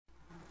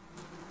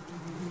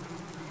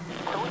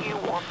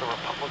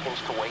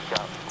Republicans to wake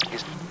up.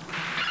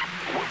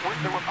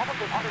 The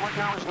Republican Party right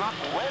now is not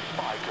led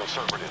by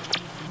conservatives.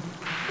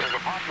 There's a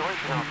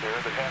population out there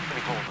that has to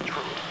be told the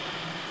truth.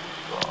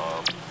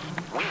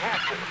 We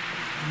have to.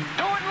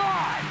 Do it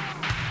live!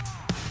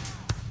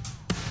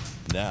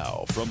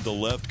 Now, from the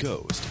left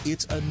coast,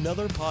 it's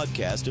another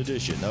podcast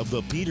edition of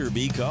The Peter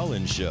B.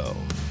 Collins Show.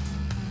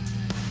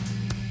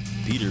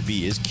 Peter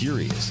B. is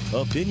curious,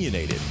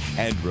 opinionated,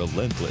 and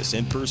relentless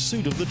in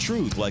pursuit of the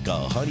truth like a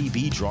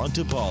honeybee drawn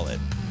to pollen.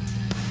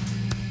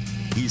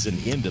 He's an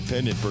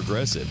independent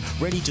progressive,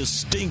 ready to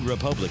sting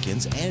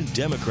Republicans and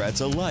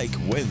Democrats alike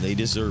when they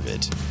deserve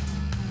it.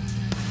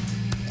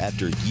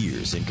 After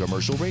years in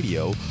commercial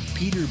radio,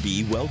 Peter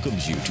B.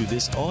 welcomes you to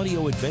this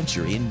audio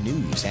adventure in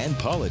news and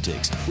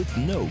politics with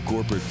no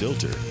corporate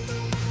filter.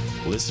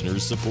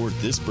 Listeners support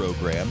this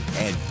program,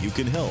 and you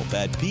can help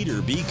at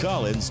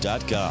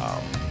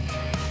peterbcollins.com.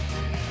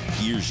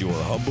 Here's your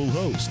humble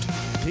host,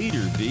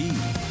 Peter B.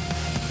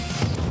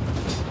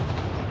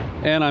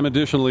 And I'm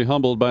additionally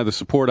humbled by the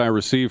support I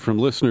receive from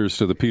listeners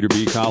to the Peter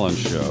B. Collins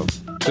Show.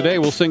 Today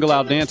we'll single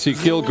out Nancy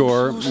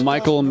Kilgore,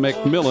 Michael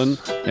McMillan,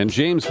 and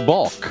James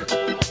Balk.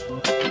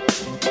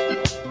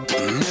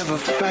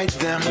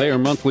 They are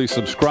monthly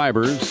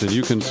subscribers, and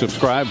you can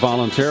subscribe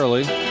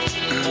voluntarily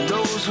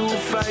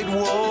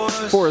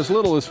for as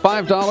little as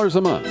 $5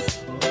 a month.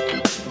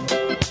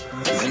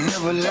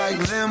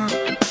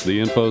 The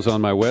info's on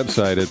my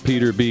website at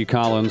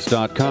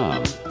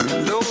peterbcollins.com.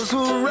 Those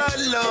who ride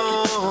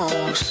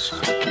lost,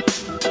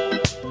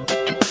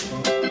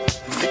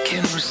 they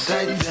can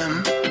recite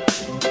them.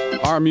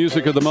 Our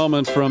music of the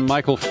moment from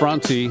Michael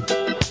Franti. And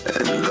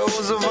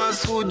those of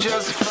us who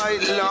just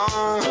fight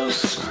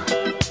lost,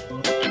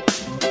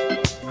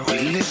 we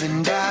live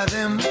and die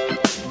them.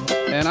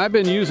 And I've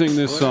been using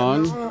this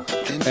song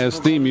as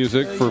theme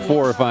music for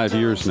 4 or 5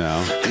 years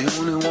now.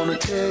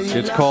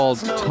 It's called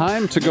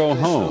Time to Go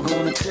Home.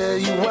 It's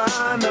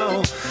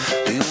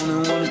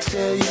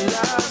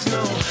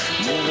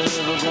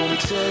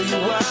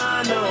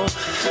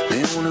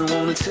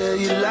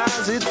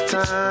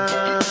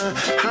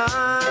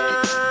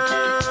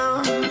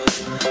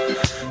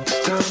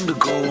time to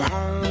go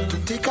home.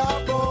 Don't take our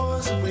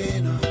boys away,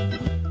 no.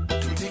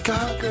 Don't take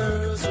our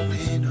girls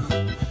away, no.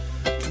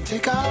 Don't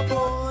take our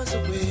boys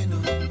away, no.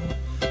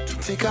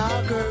 Don't take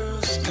our girls.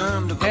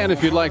 And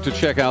if you'd like to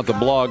check out the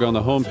blog on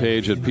the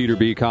homepage at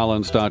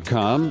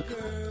peterbcollins.com,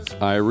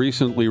 I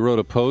recently wrote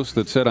a post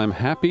that said I'm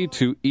happy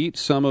to eat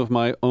some of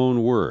my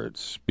own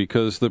words,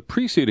 because the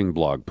preceding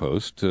blog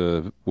post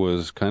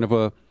was kind of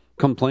a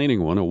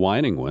complaining one, a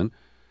whining one,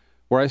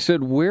 where I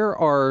said, where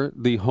are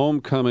the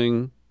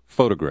homecoming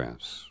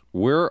photographs?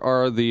 Where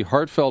are the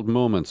heartfelt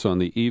moments on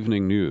the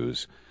evening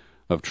news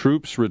of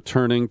troops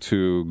returning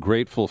to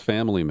grateful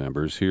family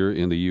members here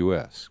in the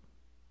U.S.?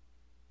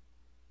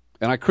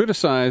 And I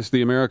criticized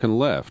the American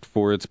left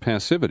for its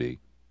passivity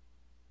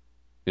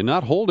in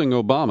not holding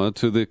Obama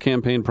to the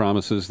campaign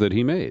promises that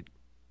he made.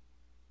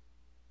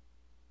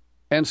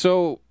 And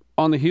so,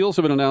 on the heels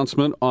of an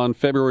announcement on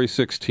February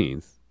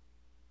 16th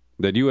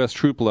that U.S.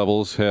 troop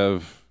levels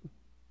have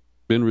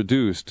been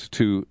reduced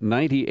to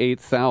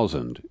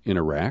 98,000 in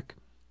Iraq,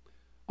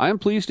 I am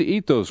pleased to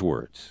eat those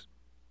words.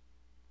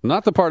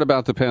 Not the part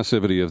about the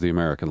passivity of the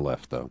American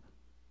left, though.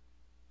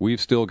 We've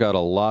still got a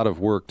lot of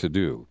work to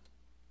do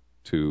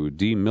to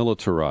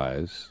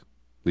demilitarize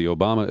the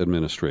Obama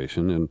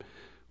administration, and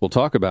we'll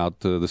talk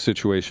about the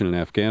situation in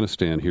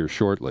Afghanistan here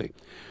shortly.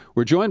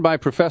 We're joined by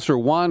Professor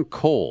Juan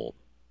Cole.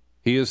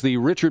 He is the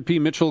Richard P.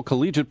 Mitchell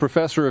Collegiate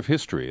Professor of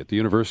History at the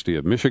University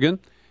of Michigan,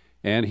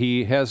 and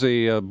he has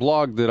a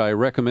blog that I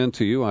recommend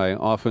to you. I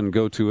often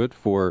go to it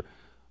for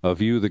a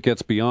view that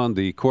gets beyond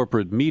the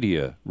corporate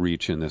media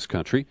reach in this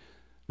country.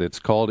 It's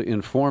called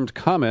Informed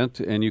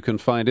Comment, and you can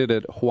find it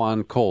at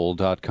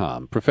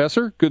juancole.com.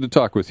 Professor, good to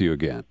talk with you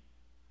again.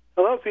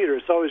 Hello, Peter.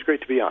 It's always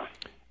great to be on.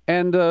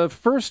 And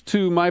first,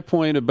 to my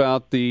point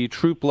about the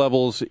troop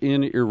levels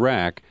in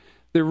Iraq,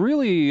 there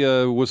really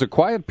was a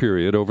quiet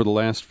period over the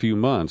last few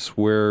months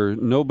where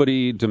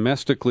nobody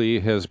domestically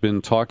has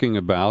been talking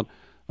about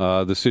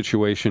the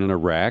situation in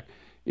Iraq.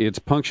 It's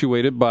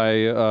punctuated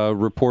by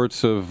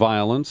reports of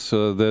violence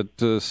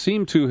that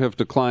seem to have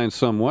declined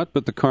somewhat,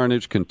 but the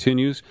carnage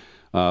continues.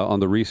 On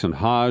the recent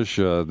Hajj,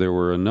 there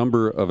were a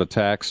number of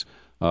attacks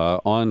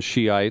on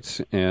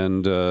Shiites,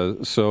 and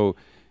so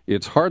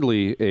it's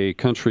hardly a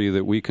country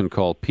that we can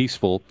call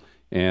peaceful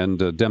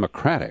and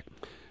democratic.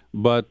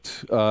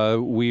 But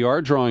we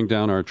are drawing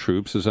down our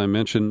troops. As I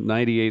mentioned,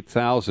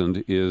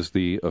 98,000 is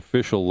the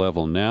official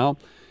level now,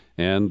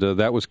 and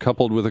that was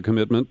coupled with a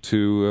commitment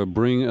to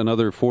bring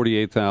another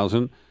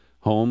 48,000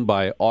 home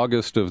by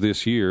August of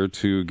this year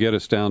to get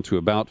us down to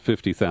about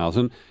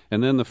 50,000.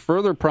 And then the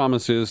further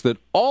promise is that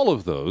all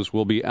of those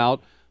will be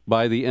out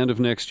by the end of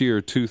next year,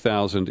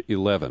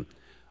 2011.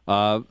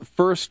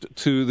 First,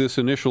 to this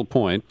initial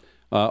point,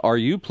 are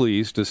you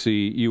pleased to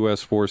see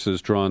U.S.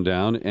 forces drawn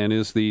down, and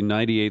is the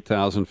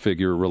 98,000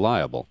 figure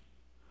reliable?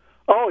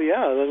 Oh,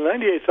 yeah, the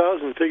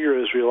 98,000 figure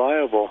is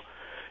reliable.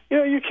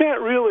 You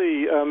can't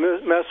really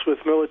mess with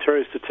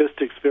military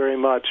statistics very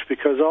much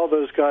because all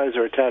those guys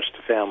are attached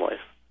to families,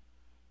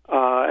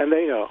 and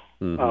they know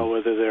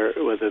whether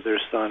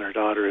their son or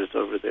daughter is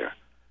over there.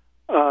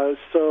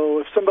 So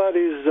if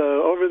somebody's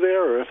over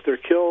there or if they're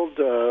killed,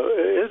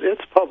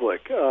 it's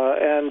public.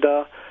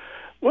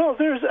 Well,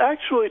 there's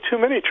actually too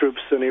many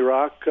troops in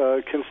Iraq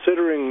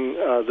considering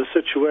the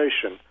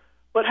situation.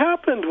 What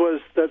happened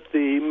was that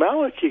the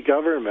Maliki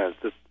government,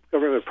 the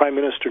government Prime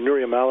Minister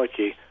Nouri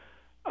al-Maliki,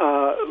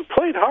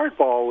 played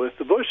hardball with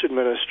the Bush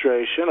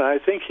administration. I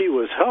think he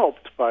was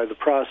helped by the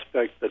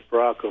prospect that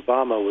Barack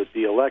Obama would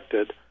be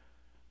elected.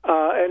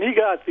 And he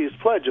got these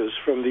pledges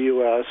from the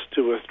U.S.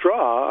 to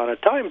withdraw on a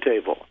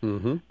timetable.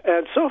 Mm-hmm.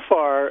 And so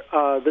far,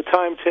 the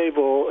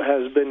timetable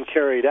has been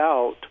carried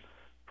out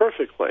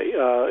perfectly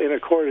in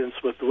accordance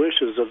with the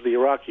wishes of the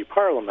Iraqi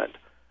parliament.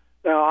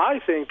 Now, I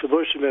think the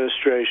Bush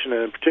administration,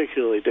 and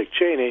particularly Dick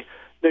Cheney,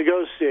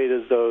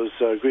 negotiated those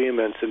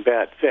agreements in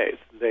bad faith.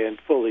 They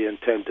fully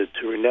intended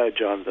to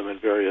renege on them in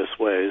various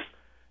ways.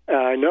 And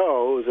I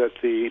know that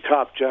the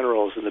top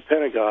generals in the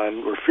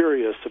Pentagon were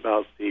furious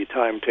about the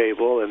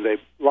timetable, and they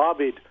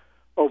lobbied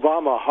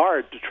Obama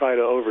hard to try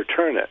to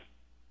overturn it.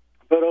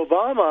 But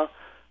Obama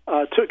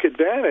took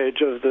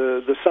advantage of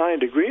the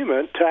signed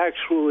agreement to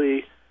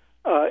actually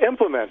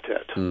implement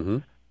it. Mm-hmm.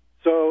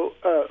 So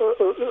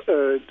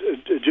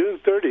June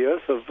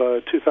 30th of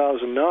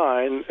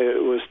 2009,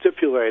 it was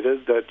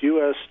stipulated that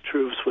U.S.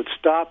 troops would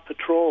stop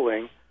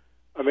patrolling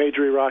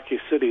major Iraqi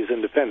cities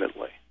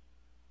independently.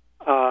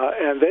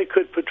 And they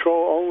could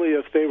patrol only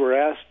if they were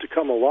asked to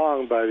come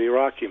along by the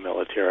Iraqi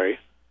military.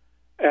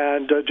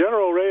 And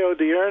General Ray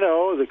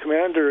Odierno, the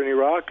commander in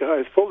Iraq,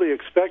 I fully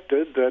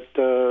expected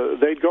that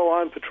they'd go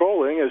on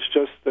patrolling. It's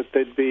just that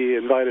they'd be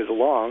invited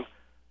along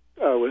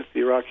with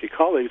the Iraqi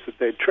colleagues that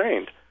they'd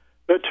trained.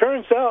 But it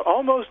turns out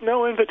almost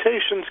no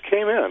invitations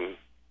came in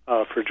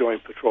for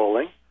joint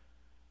patrolling.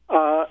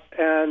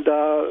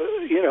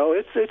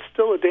 It's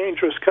still a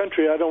dangerous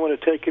country. I don't want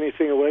to take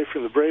anything away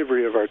from the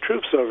bravery of our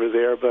troops over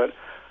there, but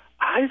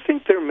I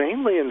think they're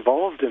mainly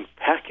involved in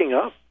packing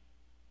up.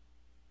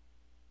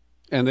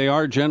 And they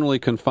are generally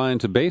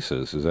confined to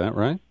bases, is that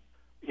right?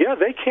 Yeah,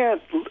 they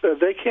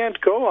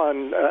can't go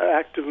on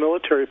active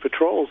military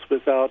patrols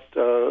without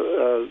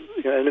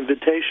an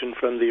invitation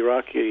from the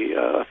Iraqi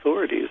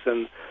authorities,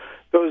 and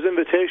those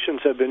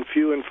invitations have been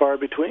few and far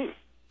between.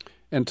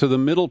 And to the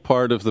middle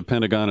part of the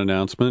Pentagon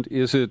announcement,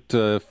 is it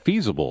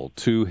feasible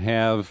to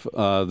have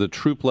the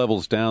troop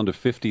levels down to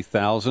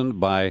 50,000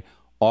 by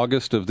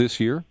August of this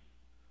year?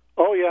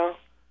 Oh, yeah.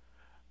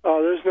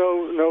 There's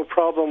no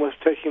problem with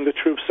taking the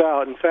troops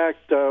out. In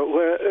fact,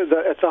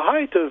 at the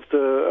height of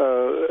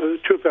the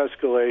troop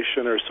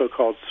escalation, or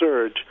so-called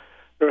surge,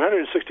 there are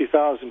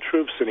 160,000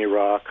 troops in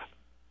Iraq.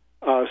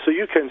 So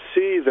you can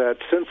see that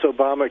since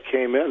Obama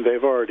came in,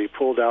 they've already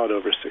pulled out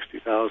over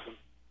 60,000.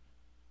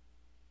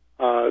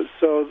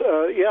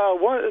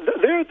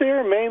 They're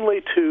there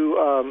mainly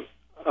to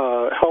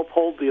help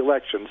hold the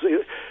elections.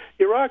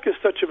 Iraq is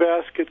such a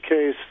basket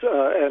case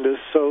and is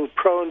so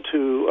prone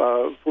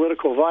to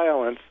political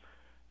violence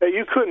that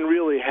you couldn't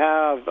really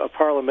have a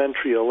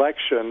parliamentary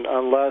election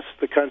unless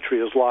the country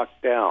is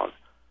locked down.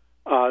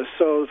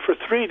 So for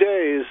 3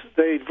 days,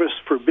 they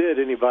just forbid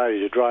anybody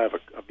to drive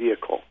a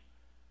vehicle.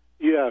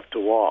 You have to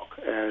walk,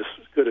 and it's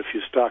good if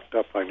you stocked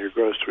up on your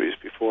groceries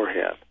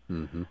beforehand.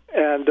 Mm-hmm.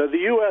 And the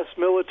U.S.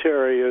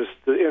 military is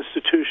the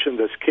institution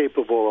that's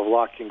capable of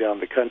locking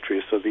down the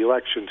country so the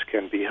elections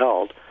can be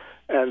held.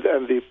 And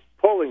the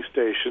polling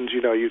stations,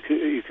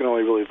 you can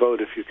only really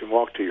vote if you can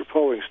walk to your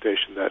polling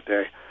station that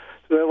day.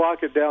 So they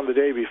lock it down the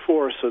day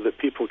before so that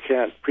people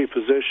can't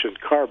preposition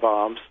car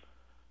bombs,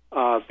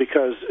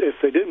 because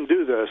if they didn't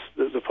do this,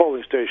 the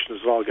polling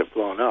stations would all get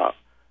blown up.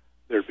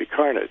 There'd be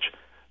carnage.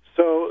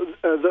 So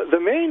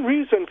the main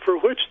reason for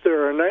which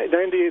there are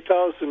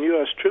 98,000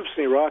 U.S. troops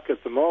in Iraq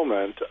at the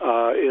moment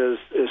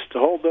is to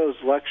hold those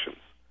elections.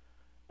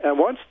 And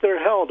once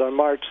they're held on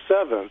March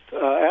 7th,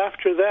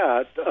 after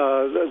that,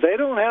 they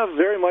don't have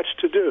very much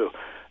to do.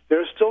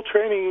 They're still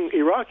training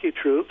Iraqi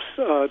troops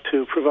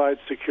to provide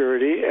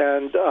security,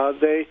 and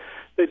they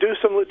do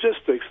some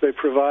logistics. They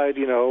provide,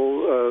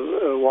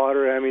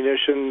 water,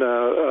 ammunition,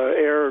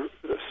 air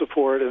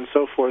support, and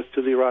so forth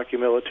to the Iraqi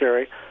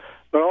military.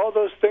 But all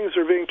those things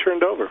are being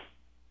turned over.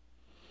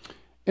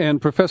 And,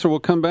 Professor,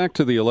 we'll come back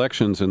to the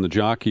elections and the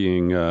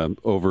jockeying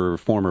over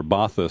former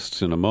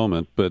Baathists in a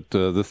moment. But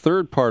the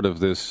third part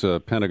of this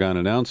Pentagon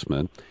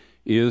announcement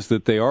is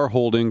that they are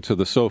holding to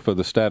the SOFA,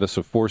 the Status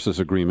of Forces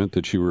Agreement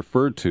that you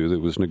referred to, that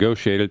was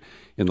negotiated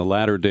in the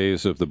latter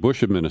days of the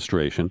Bush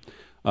administration.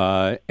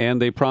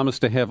 And they promise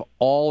to have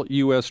all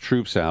U.S.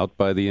 troops out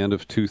by the end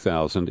of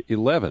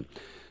 2011.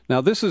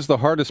 Now, this is the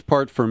hardest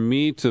part for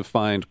me to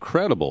find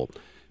credible,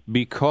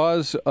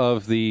 because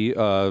of the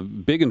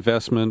big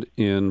investment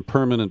in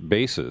permanent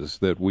bases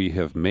that we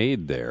have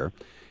made there.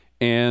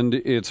 And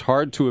it's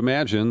hard to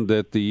imagine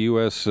that the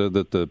U.S.,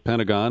 that the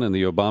Pentagon and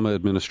the Obama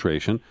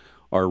administration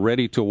are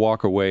ready to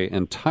walk away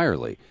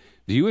entirely.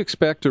 Do you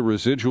expect a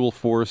residual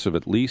force of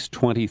at least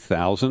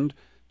 20,000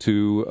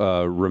 to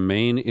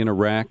remain in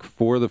Iraq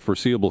for the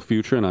foreseeable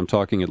future, and I'm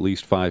talking at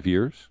least 5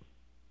 years?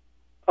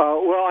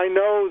 Well, I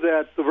know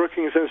that the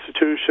Brookings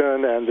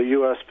Institution and the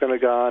U.S.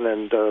 Pentagon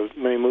and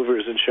many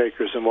movers and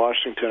shakers in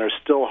Washington are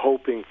still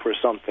hoping for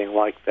something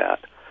like that.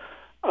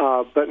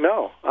 But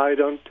no, I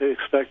don't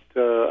expect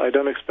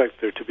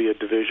there to be a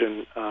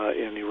division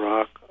in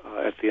Iraq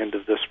at the end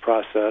of this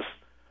process.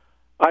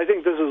 I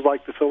think this is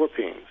like the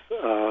Philippines.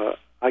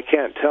 I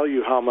can't tell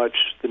you how much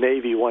the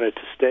Navy wanted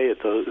to stay at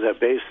that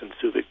base in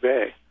Subic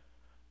Bay,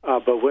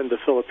 but when the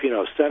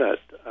Filipino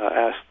Senate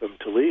asked them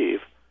to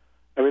leave,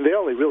 I mean, they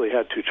only really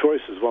had two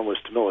choices. One was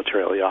to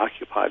militarily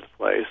occupy the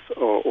place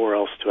or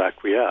else to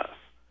acquiesce.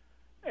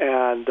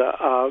 And,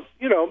 the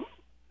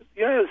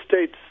United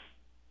States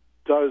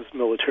does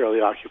militarily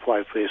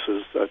occupy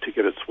places to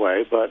get its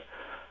way, but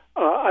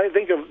I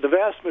think of the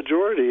vast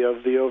majority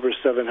of the over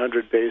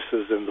 700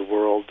 bases in the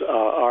world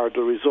are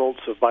the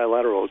results of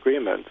bilateral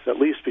agreements, at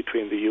least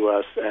between the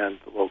U.S. and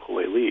the local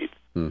elite.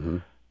 Mm-hmm.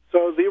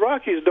 So the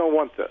Iraqis don't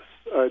want this.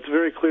 It's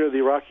very clear the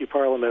Iraqi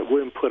parliament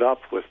wouldn't put up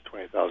with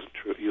 20,000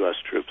 U.S.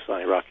 troops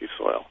on Iraqi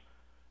soil.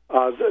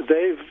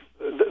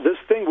 This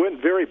thing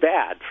went very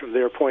bad from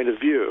their point of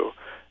view,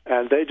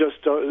 and they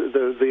just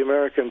the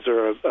Americans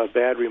are a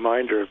bad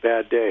reminder of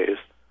bad days.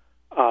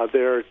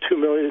 There are 2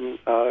 million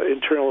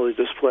internally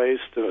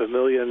displaced,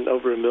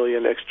 over a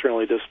million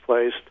externally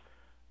displaced.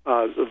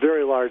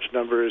 Very large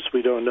numbers.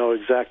 We don't know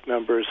exact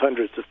numbers.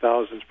 Hundreds of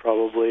thousands,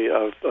 probably,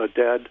 of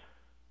dead.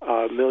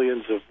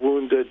 Millions of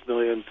wounded,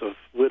 millions of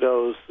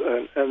widows,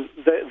 and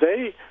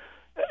they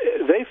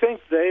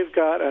think they've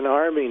got an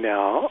army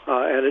now,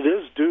 and it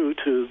is due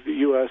to the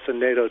U.S. and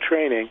NATO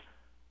training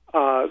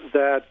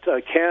that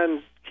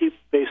can keep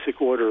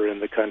basic order in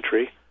the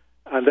country,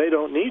 and they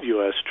don't need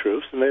U.S.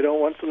 troops, and they don't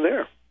want them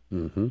there.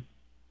 Mm-hmm.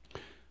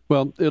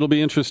 Well, it'll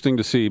be interesting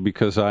to see,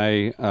 because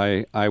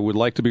I would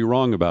like to be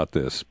wrong about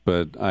this,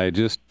 but I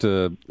just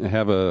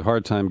have a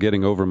hard time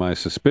getting over my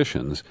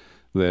suspicions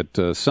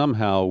that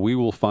somehow we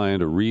will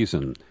find a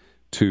reason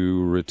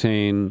to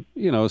retain,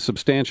 a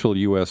substantial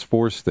U.S.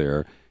 force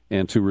there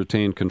and to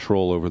retain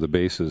control over the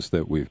bases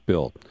that we've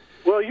built.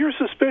 Well, your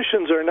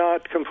suspicions are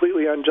not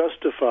completely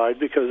unjustified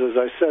because, as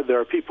I said,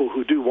 there are people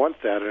who do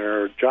want that and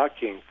are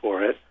jockeying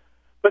for it.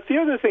 But the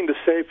other thing to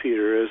say,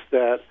 Peter, is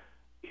that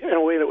in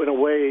a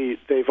way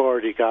they've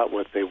already got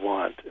what they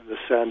want, in the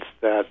sense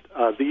that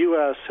the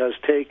U.S. has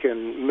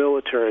taken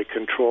military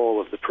control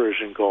of the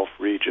Persian Gulf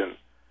region.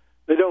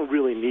 They don't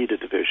really need a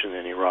division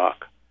in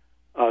Iraq.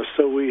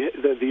 So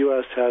the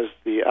U.S. has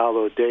the Al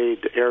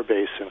Udeid Air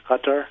Base in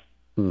Qatar,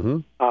 mm-hmm.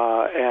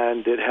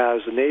 And it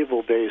has a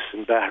naval base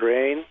in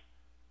Bahrain.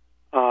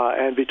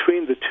 And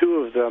between the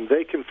two of them,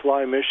 they can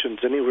fly missions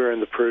anywhere in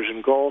the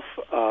Persian Gulf.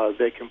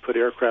 They can put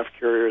aircraft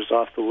carriers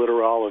off the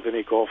littoral of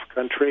any Gulf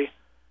country.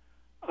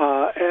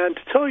 And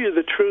to tell you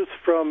the truth,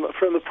 from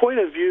the point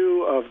of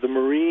view of the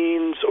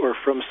Marines or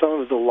from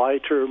some of the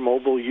lighter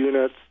mobile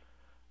units,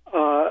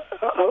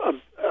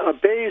 a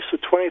base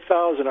with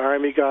 20,000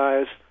 Army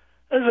guys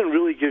doesn't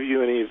really give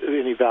you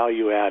any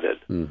value added.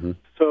 Mm-hmm.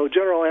 So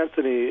General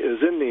Anthony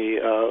Zinni,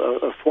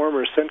 a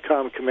former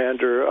CENTCOM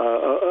commander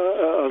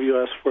of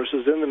U.S.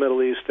 forces in the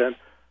Middle East and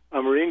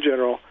a Marine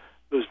general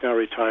who's now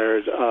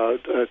retired,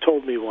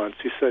 told me once,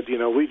 he said,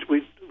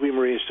 we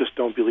Marines just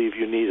don't believe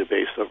you need a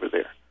base over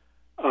there.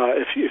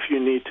 If you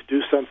need to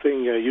do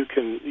something, you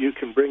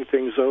can bring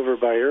things over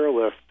by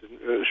airlift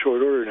in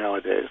short order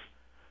nowadays.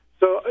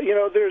 So,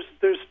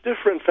 there's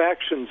different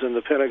factions in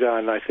the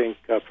Pentagon, I think,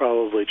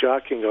 probably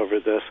jockeying over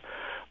this.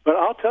 But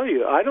I'll tell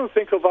you, I don't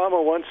think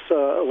Obama wants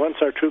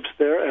our troops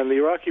there, and the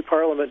Iraqi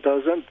parliament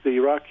doesn't. The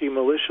Iraqi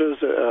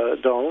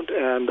militias don't,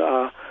 and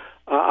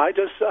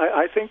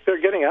I think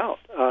they're getting out.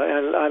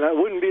 And it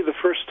wouldn't be the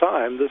first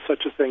time that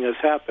such a thing has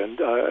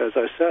happened. As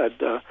I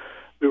said,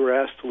 we were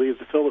asked to leave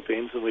the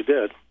Philippines, and we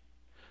did.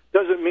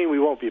 Doesn't mean we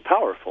won't be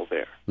powerful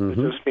there.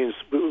 Mm-hmm. It just means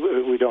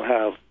we don't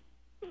have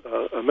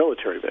a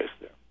military base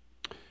there.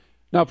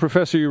 Now,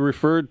 Professor, you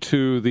referred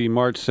to the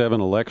March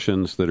 7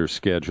 elections that are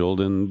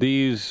scheduled, and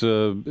these,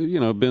 been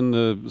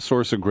the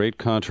source of great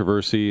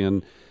controversy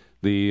and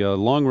the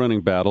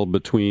long-running battle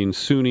between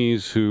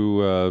Sunnis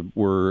who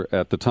were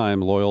at the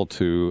time loyal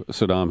to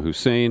Saddam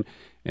Hussein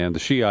and the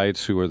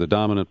Shiites who are the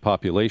dominant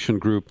population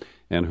group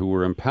and who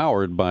were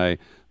empowered by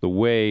the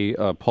way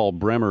Paul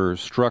Bremer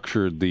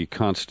structured the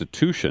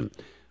Constitution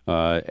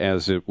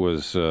as it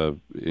was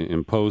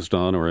imposed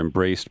on or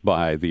embraced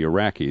by the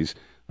Iraqis.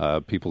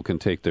 People can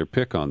take their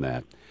pick on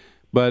that.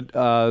 But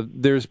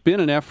there's been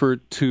an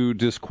effort to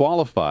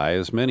disqualify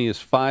as many as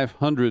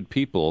 500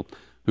 people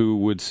who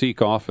would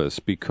seek office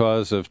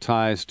because of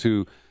ties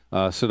to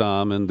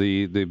Saddam and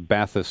the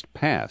Ba'athist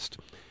past.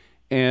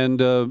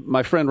 And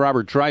my friend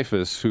Robert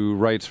Dreyfuss, who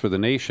writes for The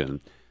Nation,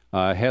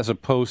 has a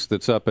post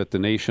that's up at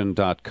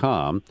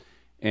thenation.com,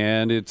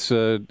 and it's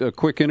a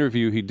quick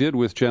interview he did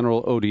with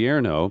General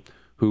Odierno,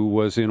 who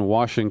was in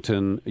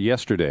Washington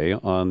yesterday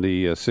on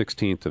the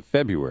 16th of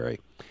February.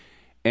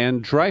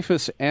 And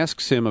Dreyfuss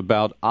asks him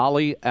about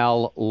Ali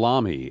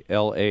al-Lami,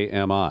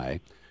 L-A-M-I,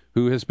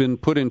 who has been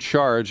put in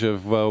charge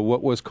of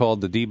what was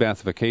called the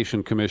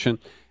De-Ba'athification Commission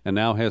and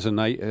now has a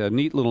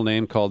neat little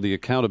name called the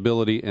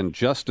Accountability and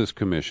Justice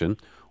Commission,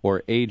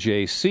 or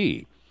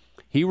AJC.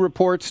 He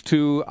reports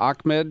to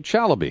Ahmed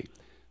Chalabi,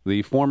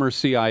 the former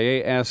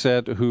CIA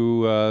asset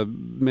who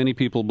many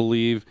people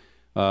believe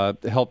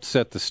helped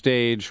set the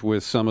stage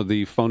with some of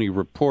the phony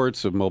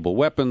reports of mobile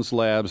weapons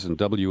labs and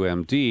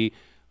WMD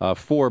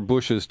for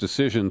Bush's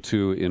decision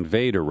to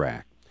invade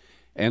Iraq.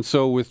 And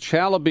so with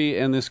Chalabi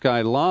and this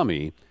guy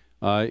Lamy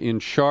in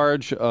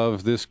charge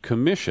of this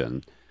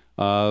commission,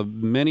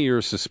 many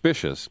are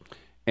suspicious.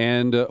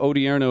 And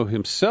Odierno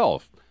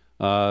himself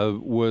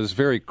was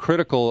very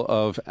critical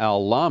of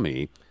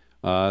al-Lamy,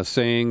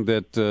 saying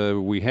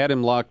that we had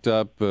him locked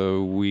up,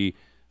 we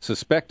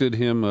suspected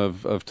him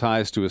of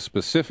ties to a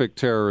specific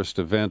terrorist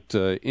event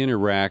in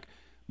Iraq,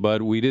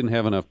 but we didn't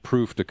have enough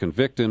proof to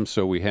convict him,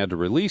 so we had to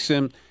release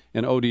him.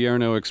 And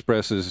Odierno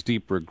expresses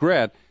deep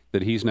regret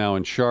that he's now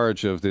in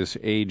charge of this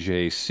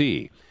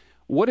AJC.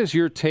 What is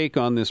your take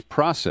on this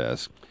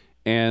process,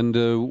 and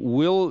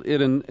will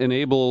it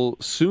enable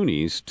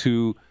Sunnis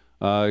to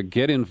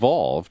get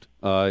involved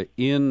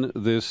in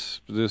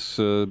this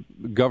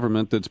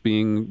government that's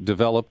being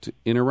developed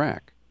in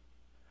Iraq?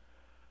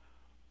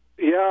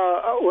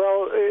 Yeah,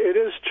 well, it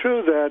is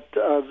true that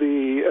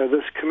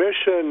this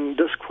commission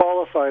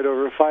disqualified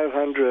over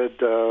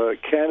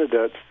 500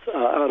 candidates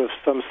out of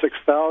some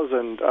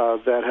 6,000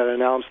 that had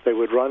announced they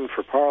would run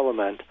for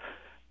parliament.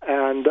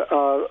 And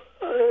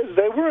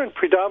they weren't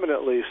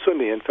predominantly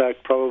Sunni. In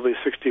fact, probably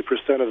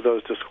 60% of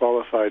those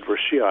disqualified were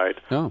Shiite.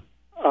 Oh.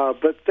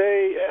 But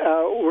they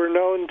were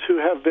known to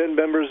have been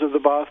members of the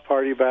Ba'ath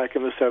Party back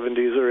in the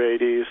 70s or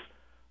 80s,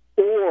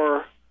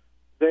 or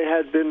they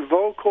had been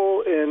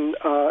vocal in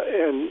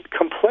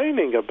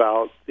complaining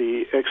about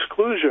the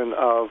exclusion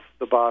of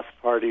the Ba'ath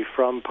Party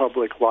from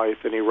public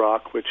life in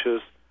Iraq, which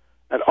is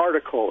an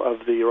article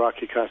of the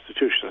Iraqi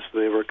Constitution. So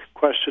they were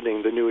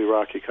questioning the new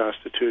Iraqi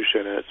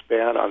Constitution and its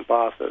ban on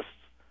Ba'athists.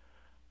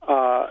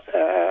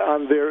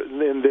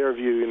 In their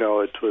view,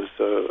 it was,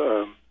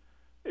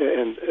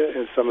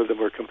 and some of them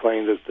were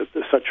complaining that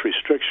such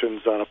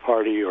restrictions on a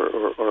party or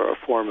a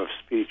form of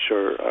speech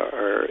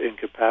are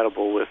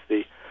incompatible with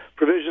the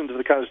provisions of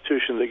the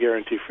Constitution that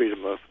guarantee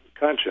freedom of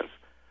conscience.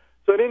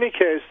 So in any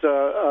case,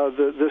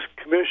 this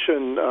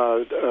commission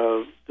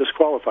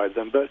disqualified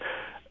them. But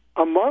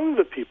among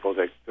the people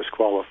that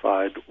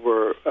disqualified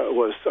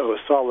was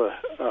Saleh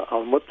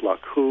al-Mutlaq,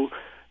 who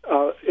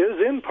is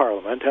in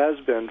Parliament, has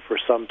been for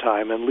some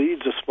time, and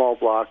leads a small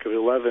bloc of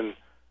 11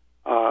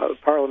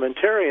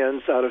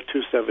 parliamentarians out of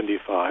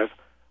 275.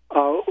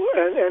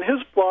 And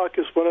his bloc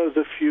is one of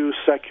the few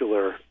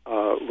secular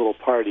little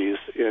parties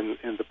in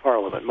the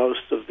parliament.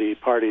 Most of the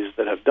parties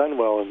that have done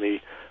well in the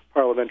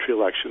parliamentary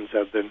elections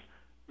have been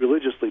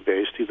religiously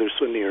based, either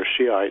Sunni or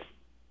Shiite,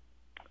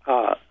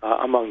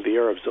 among the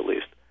Arabs at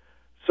least.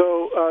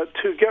 So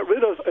to get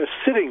rid of a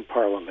sitting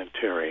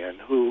parliamentarian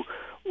who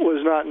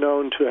was not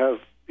known to have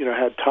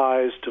had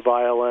ties to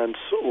violence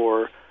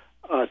or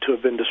to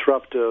have been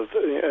disruptive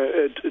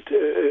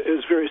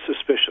is very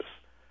suspicious.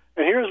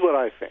 And here's what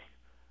I think.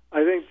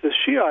 I think the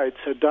Shiites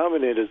had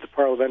dominated the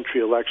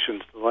parliamentary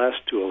elections, the last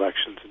two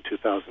elections in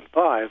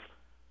 2005,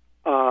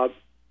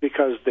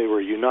 because they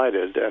were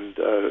united, and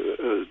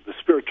the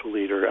spiritual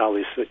leader,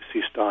 Ali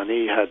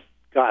Sistani, had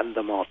gotten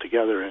them all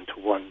together into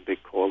one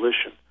big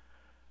coalition.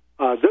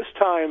 This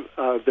time,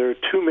 there are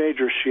two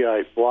major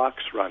Shiite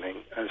blocs running,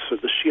 and so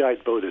the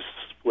Shiite vote is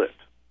split.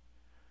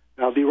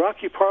 Now, the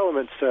Iraqi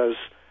parliament says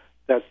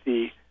that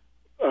the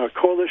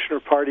coalition or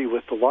party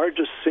with the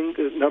largest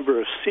number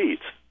of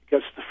seats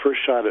gets the first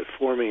shot at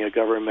forming a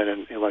government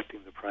and electing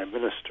the prime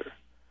minister.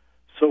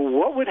 So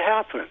what would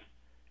happen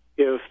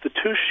if the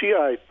two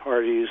Shiite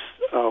parties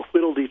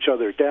whittled each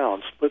other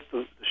down, split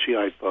the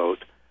Shiite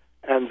vote,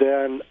 and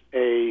then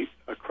a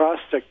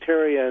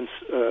cross-sectarian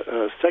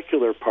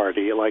secular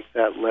party like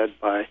that led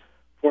by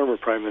former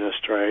Prime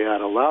Minister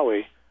Ayad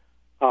Alawi,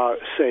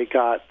 say,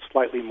 got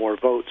slightly more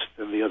votes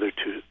than the other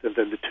two,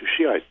 than the two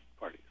Shiite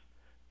parties?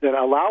 Then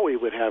Alawi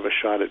would have a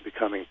shot at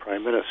becoming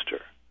prime minister.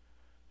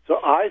 So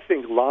I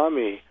think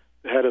Lamy,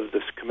 the head of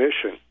this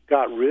commission,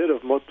 got rid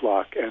of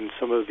Mutlaq and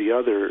some of the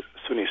other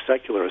Sunni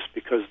secularists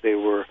because they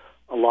were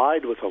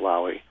allied with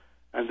Alawi,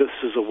 and this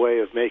is a way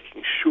of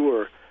making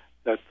sure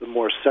that the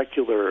more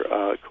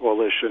secular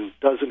coalition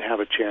doesn't have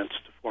a chance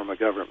to form a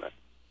government.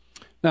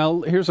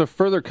 Now, here's a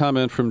further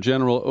comment from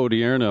General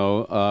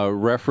Odierno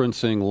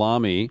referencing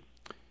Lamy.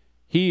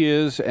 He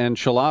is, and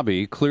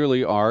Chalabi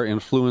clearly are,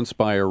 influenced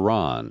by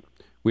Iran.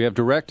 We have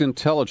direct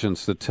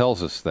intelligence that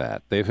tells us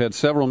that. They've had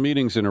several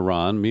meetings in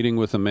Iran, meeting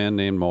with a man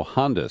named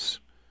Mohandas,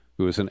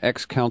 who is an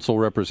ex-council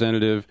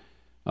representative.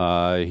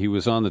 He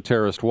was on the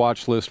terrorist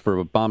watch list for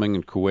a bombing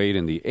in Kuwait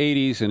in the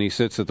 80s, and he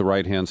sits at the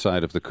right-hand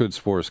side of the Quds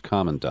Force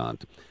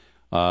commandant.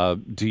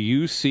 Do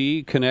you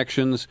see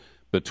connections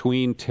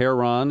between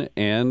Tehran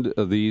and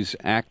these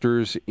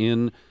actors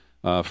in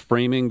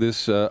framing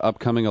this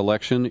upcoming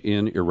election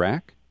in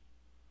Iraq?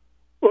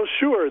 Well,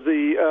 Sure.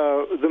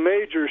 The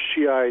major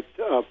Shiite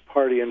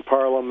party in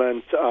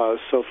parliament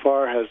so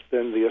far has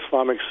been the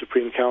Islamic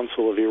Supreme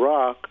Council of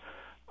Iraq.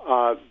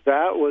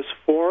 That was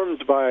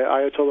formed by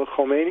Ayatollah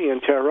Khomeini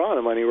in Tehran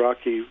among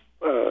Iraqi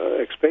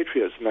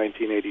expatriates in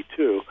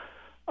 1982,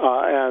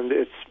 and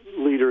its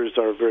leaders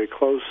are very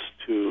close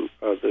to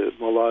the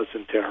mullahs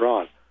in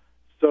Tehran.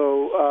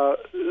 So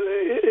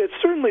it's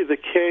certainly the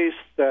case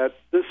that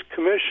this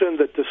commission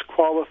that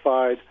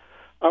disqualified,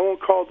 I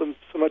won't call them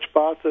so much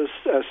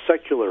Ba'athists as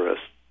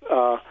secularists,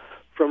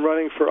 from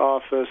running for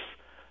office.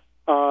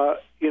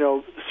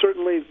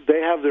 Certainly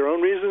they have their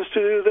own reasons to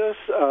do this.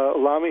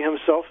 Lamy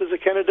himself is a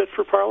candidate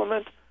for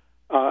parliament,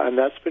 and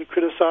that's been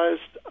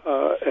criticized,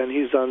 and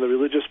he's on the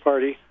religious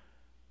party.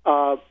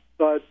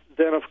 But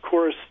then, of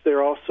course,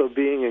 they're also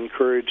being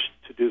encouraged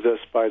to do this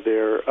by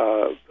their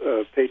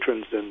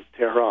patrons in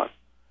Tehran.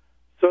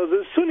 So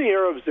the Sunni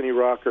Arabs in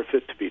Iraq are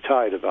fit to be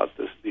tied about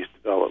these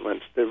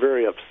developments. They're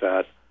very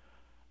upset.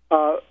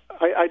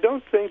 I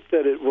don't think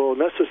that it will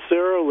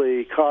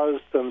necessarily cause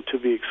them to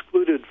be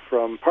excluded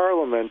from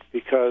parliament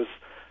because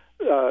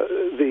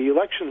the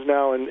elections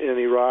now in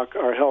Iraq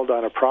are held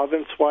on a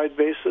province-wide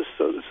basis,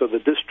 so the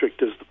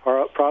district is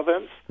the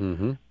province.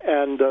 Mm-hmm.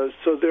 And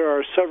so there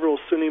are several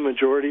Sunni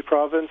majority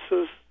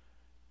provinces,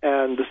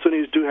 and the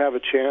Sunnis do have a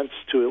chance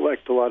to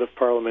elect a lot of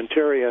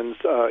parliamentarians,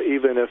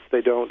 even if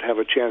they don't have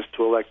a chance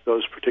to elect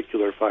those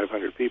particular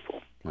 500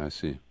 people. I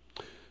see.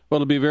 Well,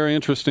 it'll be very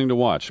interesting to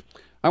watch.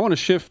 I want to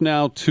shift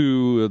now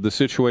to the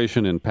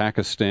situation in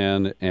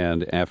Pakistan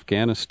and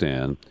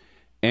Afghanistan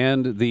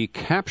and the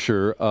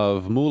capture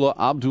of Mullah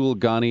Abdul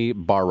Ghani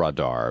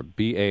Baradar,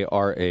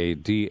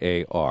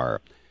 Baradar.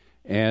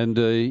 And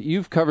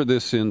you've covered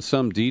this in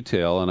some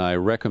detail, and I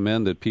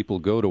recommend that people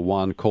go to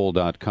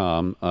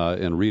juancole.com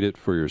and read it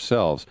for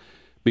yourselves,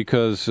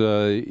 because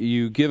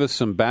you give us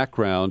some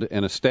background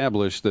and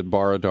establish that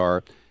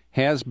Baradar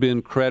has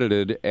been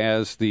credited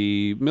as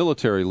the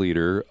military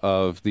leader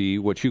of the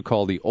what you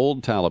call the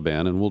old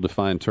Taliban, and we'll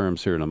define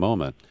terms here in a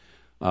moment,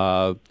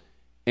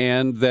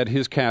 and that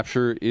his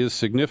capture is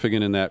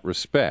significant in that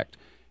respect.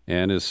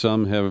 And as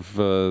some have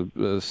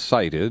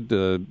cited,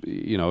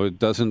 it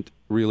doesn't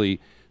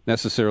really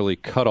necessarily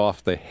cut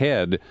off the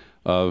head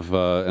of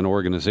an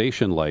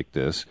organization like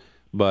this,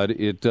 but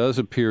it does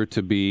appear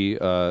to be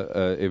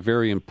a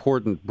very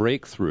important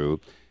breakthrough.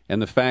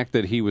 And the fact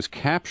that he was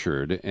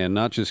captured and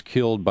not just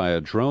killed by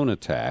a drone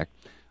attack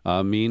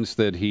means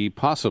that he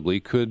possibly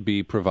could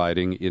be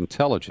providing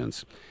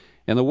intelligence.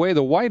 And the way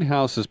the White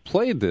House has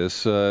played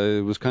this,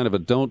 it was kind of a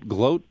don't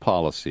gloat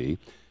policy.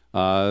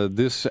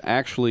 This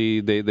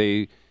actually,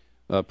 they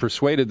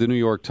persuaded the New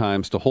York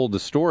Times to hold the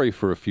story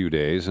for a few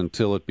days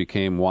until it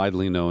became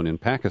widely known in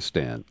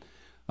Pakistan.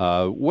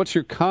 What's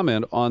your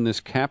comment on this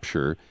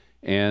capture,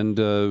 and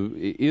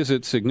is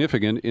it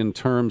significant in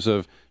terms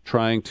of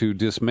trying to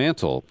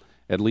dismantle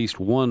at least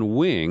one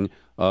wing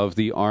of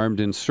the armed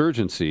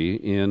insurgency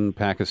in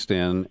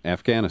Pakistan,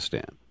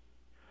 Afghanistan?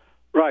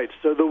 Right.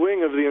 So the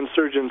wing of the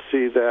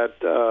insurgency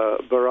that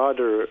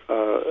Baradar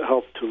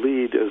helped to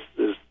lead is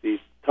the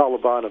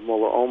Taliban of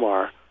Mullah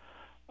Omar.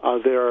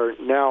 There are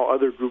now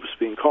other groups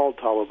being called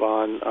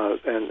Taliban,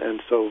 and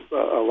so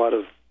a lot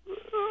of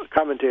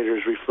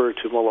commentators refer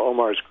to Mullah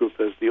Omar's group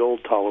as the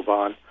old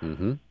Taliban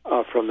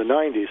from the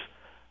 90s.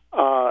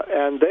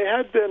 And they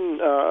had been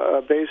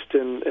based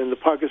in the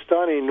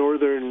Pakistani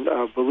northern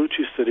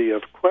Baluchi city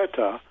of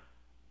Quetta,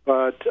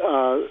 but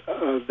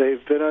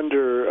they've been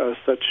under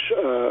such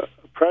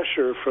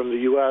pressure from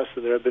the U.S.,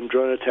 and there have been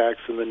drone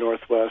attacks in the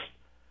northwest,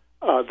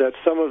 that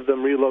some of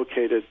them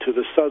relocated to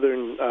the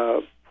southern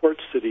port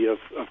city of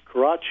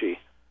Karachi,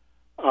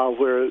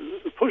 where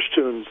the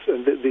Pashtuns,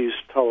 and these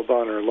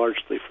Taliban are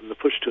largely from the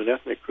Pashtun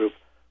ethnic group,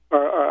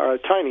 are a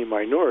tiny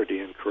minority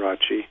in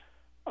Karachi.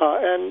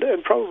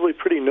 And probably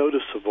pretty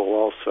noticeable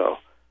also.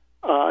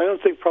 I don't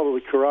think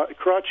probably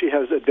Karachi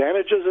has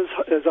advantages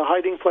as a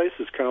hiding place.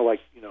 It's kind of like,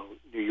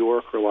 New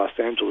York or Los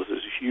Angeles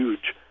is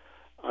huge,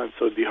 and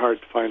so it'd be hard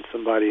to find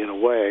somebody in a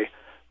way.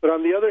 But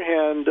on the other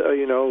hand,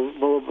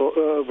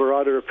 Mullah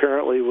Baradar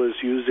apparently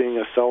was using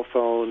a cell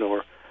phone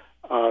or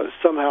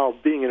somehow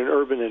being in an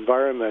urban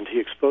environment. He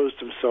exposed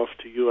himself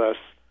to U.S.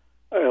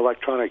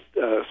 electronic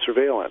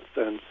surveillance,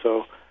 and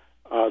so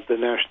the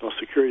National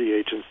Security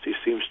Agency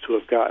seems to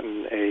have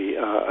gotten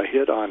a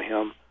hit on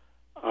him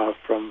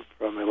from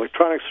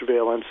electronic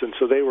surveillance, and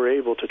so they were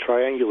able to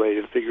triangulate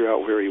and figure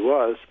out where he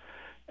was,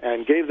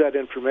 and gave that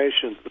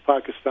information to the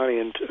Pakistani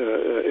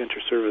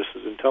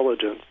Inter-Services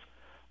Intelligence,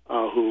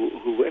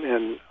 who went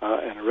in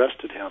and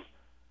arrested him.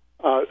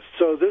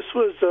 So this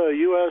was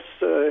U.S.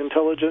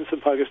 intelligence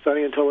and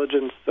Pakistani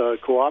intelligence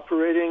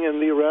cooperating in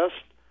the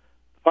arrest.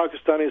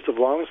 Pakistanis have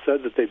long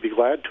said that they'd be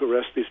glad to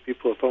arrest these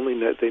people if only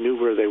they knew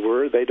where they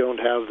were. They don't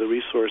have the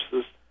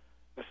resources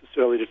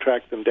necessarily to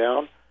track them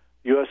down.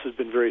 The U.S. has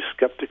been very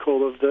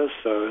skeptical of this.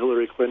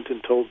 Hillary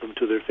Clinton told them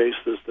to their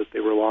faces that they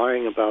were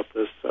lying about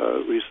this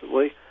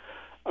recently.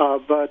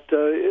 But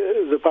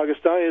the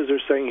Pakistanis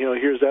are saying,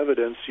 here's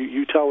evidence.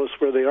 You tell us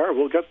where they are,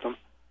 we'll get them.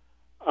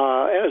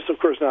 And it's, of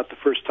course, not the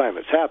first time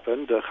it's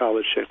happened.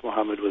 Khalid Sheikh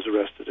Mohammed was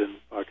arrested in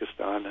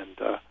Pakistan,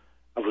 and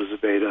Abu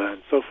Zubaydah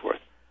and so forth.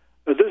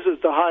 But this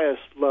is the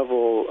highest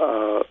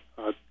level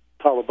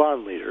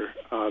Taliban leader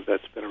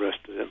that's been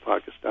arrested in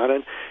Pakistan.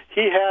 And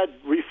he had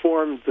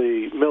reformed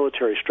the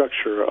military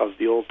structure of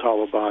the old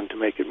Taliban to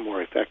make it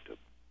more effective.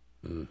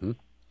 Mm-hmm.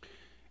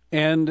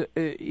 And,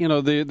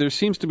 there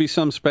seems to be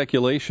some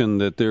speculation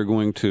that they're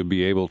going to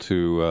be able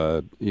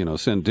to,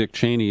 send Dick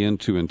Cheney in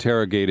to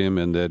interrogate him,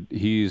 and that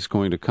he's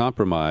going to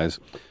compromise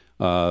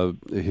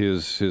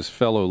his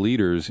fellow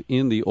leaders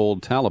in the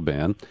old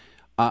Taliban.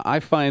 I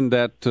find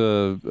that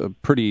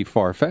pretty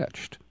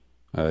far-fetched.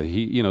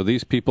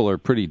 These people are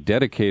pretty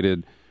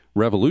dedicated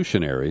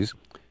revolutionaries,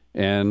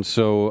 and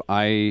so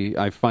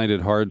I find it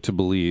hard to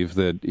believe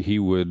that he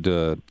would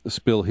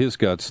spill his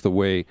guts the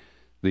way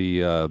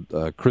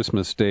the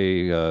Christmas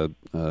Day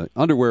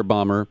underwear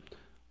bomber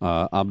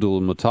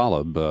Abdul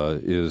Muttalib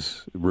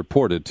is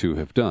reported to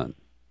have done.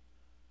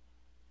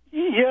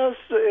 Yes,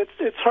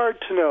 it's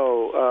hard to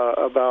know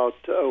about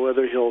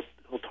whether he'll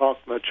talk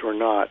much or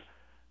not.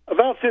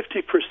 About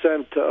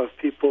 50% of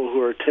people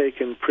who are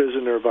taken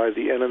prisoner by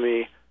the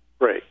enemy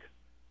break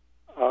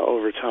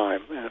over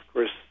time. And, of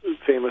course,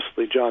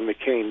 famously John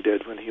McCain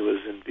did when he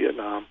was in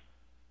Vietnam.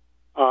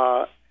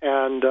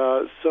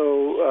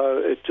 So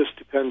it just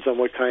depends on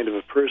what kind of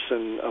a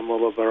person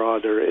Mullah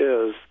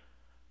Baradar is.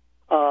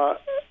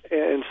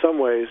 In some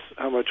ways,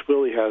 how much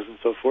will he has and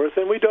so forth.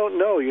 And we don't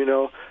know,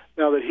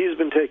 now that he's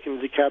been taken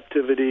into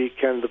captivity,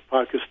 can the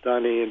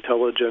Pakistani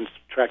intelligence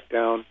track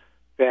down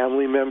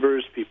family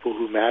members, people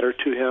who matter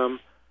to him?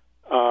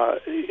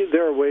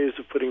 There are ways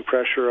of putting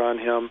pressure on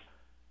him.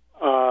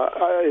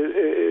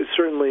 It's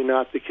certainly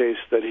not the case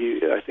that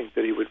I think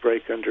that he would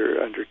break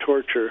under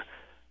torture,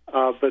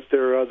 but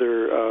there are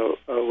other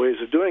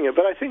ways of doing it.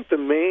 But I think the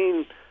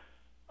main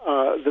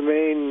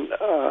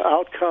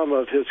outcome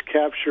of his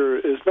capture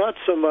is not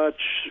so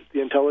much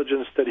the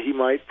intelligence that he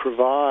might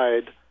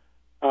provide,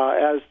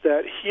 as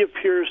that he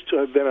appears to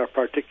have been a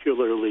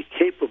particularly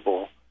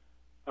capable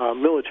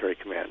military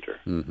commander.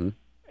 Mm-hmm.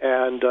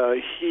 And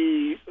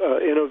he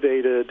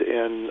innovated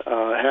in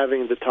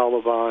having the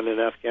Taliban in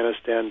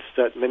Afghanistan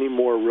set many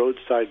more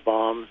roadside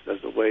bombs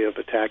as a way of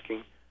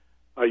attacking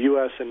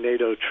U.S. and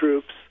NATO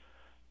troops,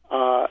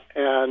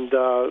 and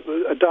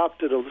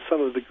adopted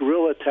some of the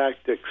guerrilla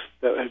tactics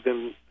that had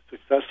been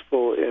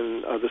successful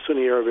in the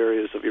Sunni Arab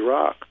areas of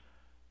Iraq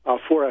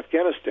for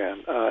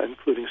Afghanistan,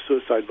 including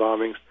suicide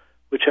bombings,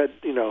 which had,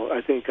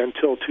 I think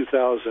until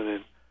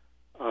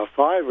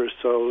 2005 or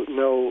so,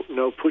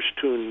 no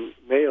Pushtun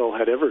male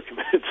had ever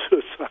committed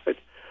suicide,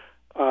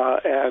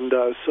 and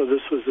so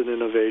this was an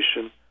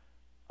innovation.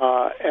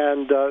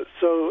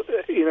 So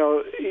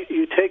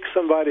you take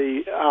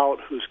somebody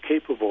out who's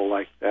capable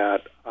like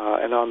that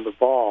and on the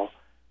ball,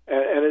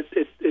 and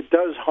it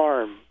does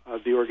harm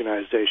the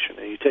organization.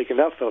 And you take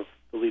enough of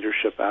the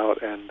leadership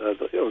out, and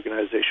the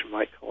organization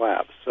might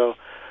collapse. So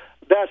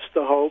that's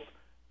the hope.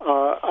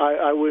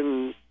 I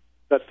wouldn't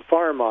bet the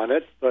farm on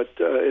it, but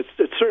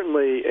it's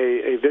certainly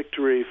a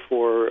victory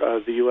for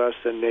the U.S.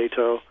 and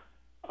NATO,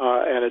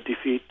 and a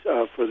defeat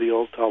for the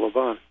old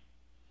Taliban.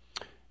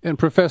 And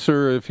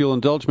Professor, if you'll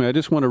indulge me, I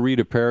just want to read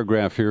a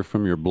paragraph here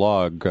from your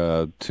blog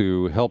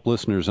to help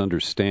listeners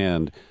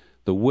understand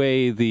the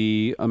way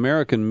the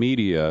American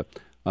media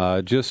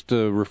just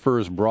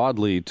refers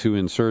broadly to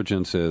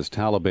insurgents as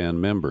Taliban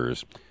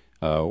members,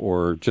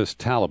 or just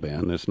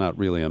Taliban. It's not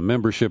really a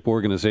membership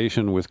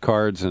organization with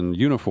cards and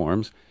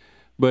uniforms.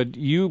 But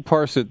you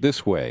parse it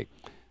this way,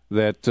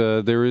 that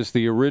there is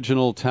the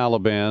original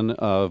Taliban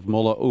of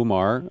Mullah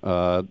Omar.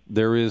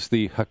 There is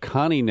the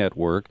Haqqani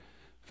network,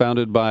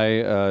 founded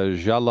by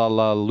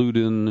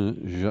Jalaluddin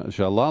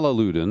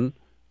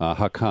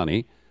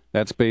Haqqani.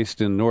 That's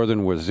based in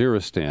northern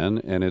Waziristan,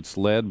 and it's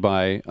led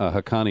by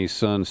Haqqani's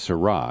son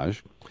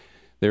Siraj.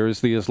 There is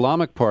the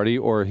Islamic Party,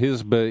 or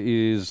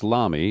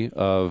Hizb-e-Islami,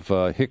 of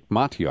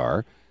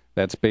Hikmatyar.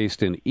 That's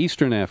based in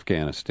eastern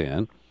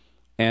Afghanistan.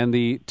 And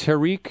the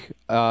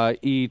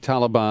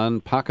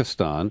Tehreek-e-Taliban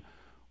Pakistan,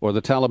 or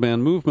the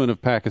Taliban Movement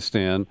of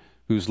Pakistan,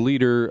 whose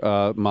leader,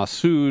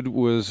 Massoud,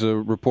 was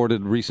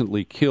reported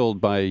recently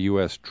killed by a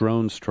U.S.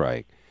 drone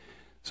strike.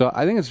 So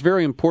I think it's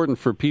very important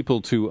for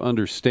people to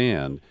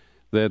understand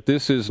that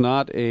this is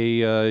not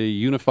a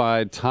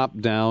unified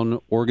top-down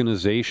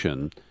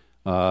organization,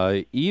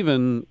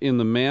 even in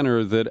the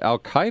manner that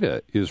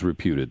Al-Qaeda is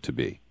reputed to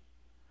be.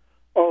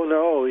 Oh,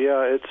 no,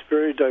 yeah, it's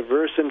very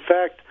diverse. In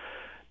fact,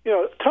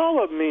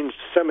 Talib means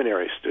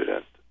seminary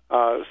student.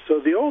 So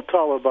the old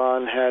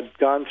Taliban had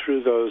gone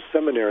through those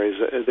seminaries.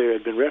 They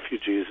had been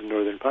refugees in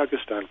northern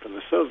Pakistan from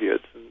the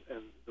Soviets,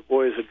 and the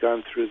boys had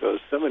gone through those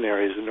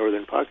seminaries in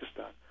northern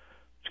Pakistan,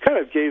 which kind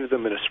of gave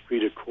them an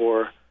esprit de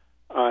corps,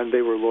 and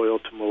they were loyal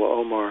to Mullah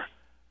Omar.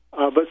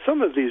 But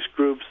some of these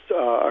groups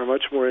are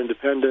much more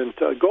independent.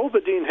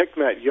 Gulbuddin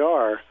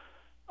Hikmatyar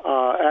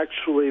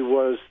actually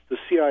was the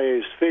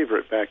CIA's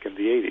favorite back in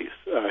the 80s.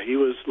 He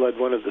led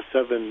one of the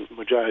 7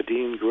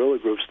 Mujahideen guerrilla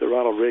groups that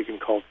Ronald Reagan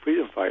called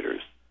Freedom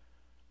Fighters.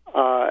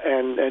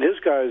 And his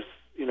guys,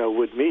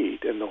 would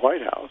meet in the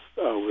White House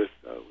with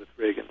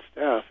Reagan's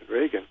staff and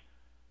Reagan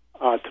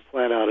to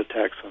plan out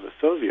attacks on the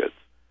Soviets.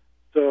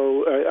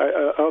 So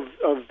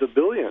of the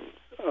billions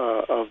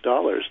of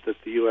dollars that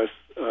the U.S.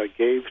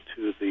 gave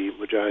to the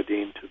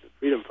Mujahideen, to the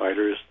freedom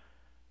fighters,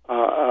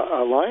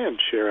 a lion's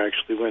share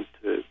actually went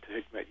to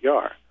Hikmet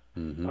Yar.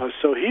 Mm-hmm.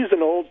 So he's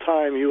an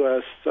old-time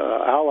U.S.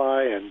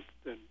 ally and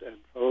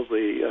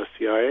probably a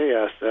CIA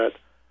asset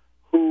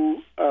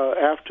who,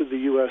 after the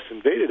U.S.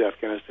 invaded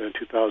Afghanistan in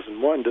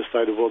 2001,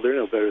 decided, well, they're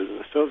no better than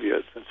the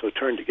Soviets, and so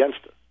turned against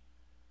us.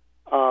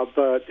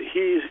 But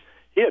he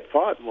had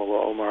fought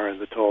Mullah Omar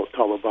and the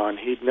Taliban.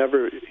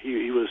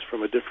 He was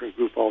from a different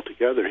group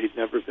altogether. He'd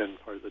never been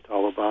part of the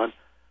Taliban.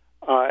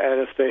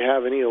 And if they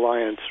have any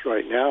alliance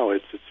right now,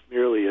 it's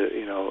merely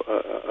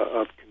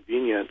of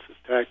convenience. It's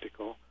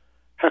tactical.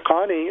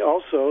 Haqqani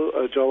also,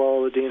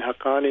 Jalaluddin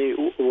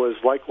Haqqani, was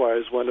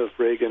likewise one of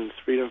Reagan's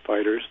freedom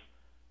fighters,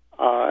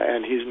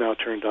 and he's now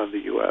turned on the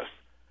U.S.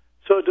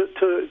 So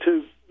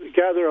to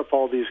gather up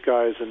all these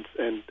guys and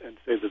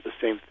say that the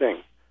same thing,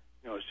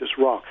 it's just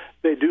wrong.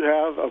 They do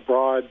have a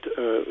broad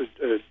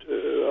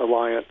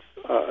alliance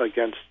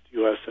against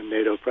U.S. and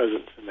NATO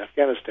presence in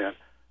Afghanistan,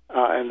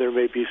 and there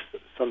may be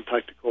some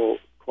tactical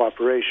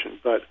cooperation,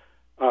 but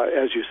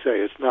as you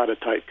say, it's not a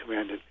tight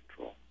command and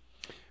control.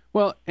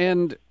 Well,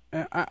 and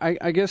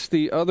I guess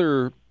the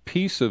other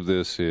piece of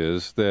this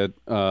is that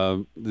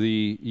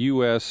the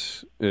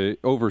U.S.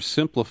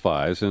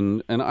 Oversimplifies,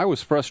 and I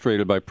was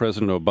frustrated by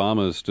President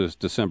Obama's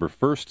December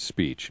 1st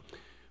speech,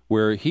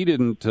 where he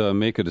didn't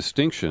make a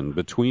distinction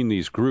between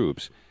these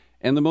groups.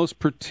 And the most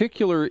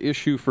particular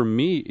issue for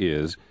me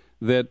is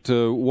that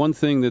one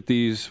thing that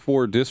these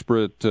four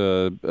disparate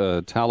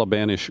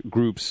Talibanish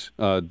groups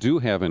do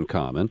have in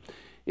common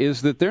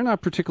is that they're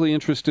not particularly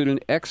interested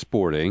in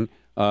exporting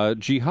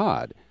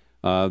jihad.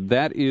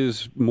 That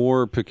is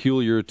more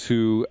peculiar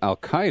to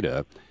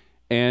Al-Qaeda,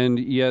 and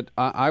yet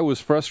I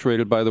was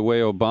frustrated by the way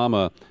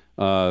Obama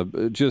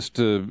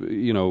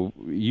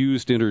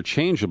used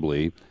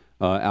interchangeably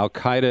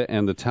Al-Qaeda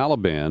and the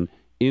Taliban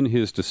in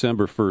his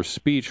December 1st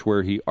speech,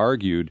 where he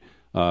argued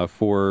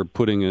for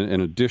putting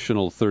an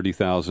additional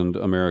 30,000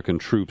 American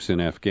troops in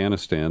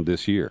Afghanistan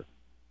this year.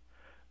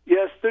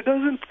 Yes, there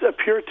doesn't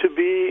appear to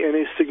be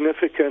any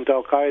significant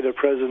Al-Qaeda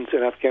presence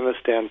in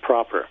Afghanistan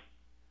proper.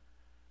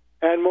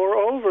 And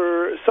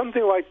moreover,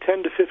 something like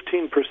 10 to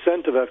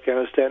 15% of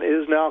Afghanistan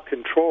is now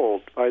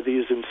controlled by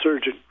these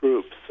insurgent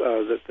groups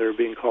that they're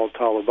being called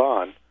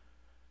Taliban.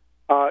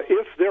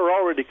 If they're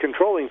already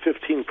controlling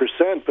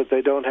 15%, but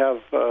they don't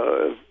have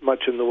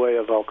much in the way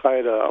of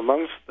Al-Qaeda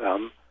amongst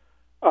them,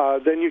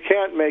 then you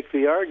can't make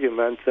the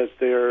argument that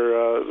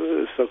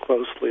they're so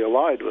closely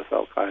allied with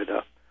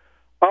Al-Qaeda.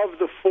 Of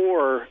the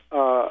four,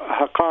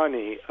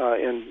 Haqqani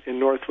in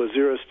North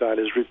Waziristan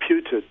is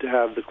reputed to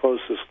have the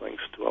closest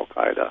links to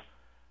Al-Qaeda.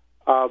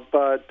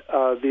 But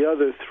the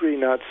other three,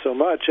 not so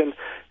much. And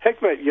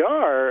Hikmet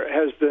Yar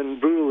has been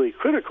brutally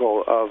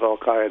critical of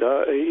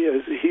Al-Qaeda.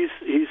 He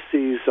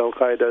sees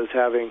Al-Qaeda as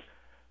having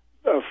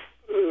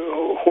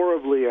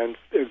horribly and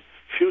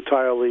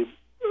futilely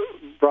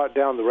brought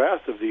down the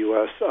wrath of the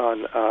U.S.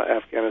 on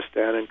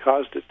Afghanistan and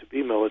caused it to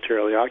be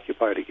militarily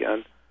occupied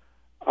again.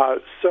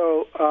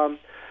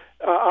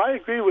 I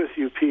agree with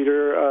you,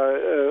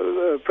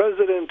 Peter.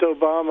 President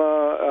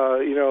Obama,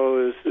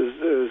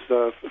 is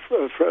a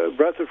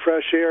breath of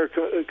fresh air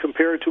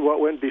compared to what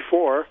went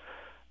before,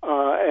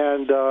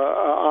 and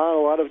on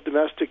a lot of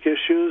domestic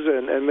issues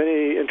and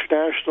many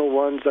international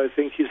ones. I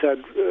think he's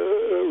had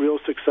real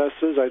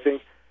successes. I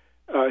think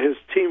his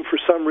team, for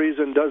some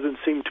reason, doesn't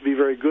seem to be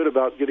very good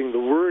about getting the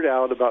word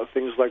out about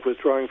things like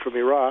withdrawing from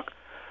Iraq.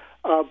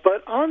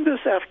 But on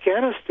this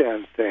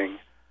Afghanistan thing,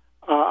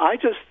 I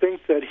just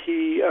think that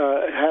he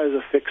has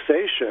a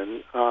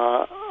fixation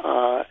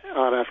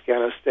on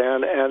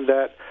Afghanistan, and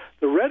that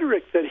the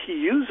rhetoric that he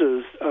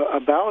uses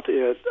about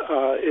it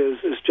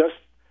is just,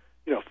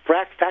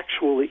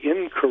 factually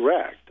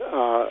incorrect.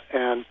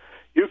 And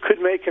you could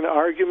make an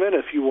argument,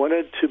 if you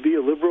wanted to be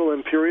a liberal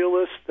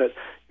imperialist, that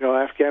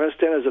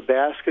Afghanistan is a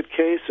basket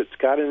case. It's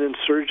got an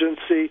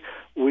insurgency.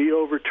 We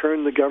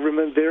overturn the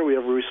government there. We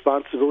have a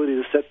responsibility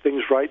to set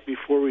things right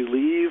before we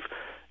leave.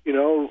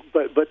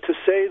 But to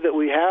say that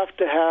we have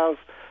to have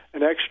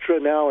an extra,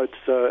 now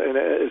it's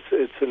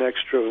an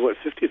extra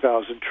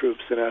 50,000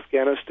 troops in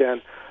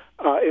Afghanistan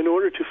in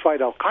order to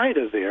fight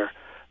Al-Qaeda there.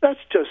 That's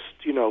just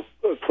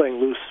playing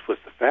loose with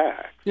the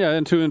facts. Yeah,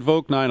 and to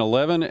invoke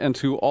 9/11 and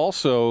to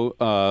also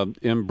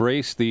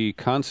embrace the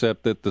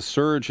concept that the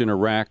surge in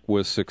Iraq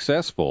was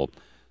successful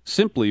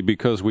simply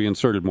because we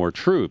inserted more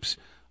troops.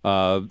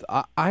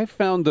 I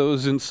found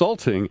those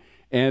insulting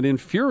and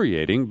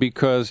infuriating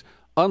because,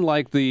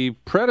 unlike the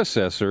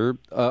predecessor,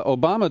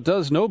 Obama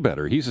does know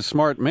better. He's a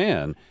smart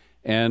man,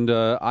 and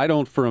I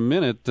don't for a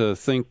minute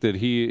think that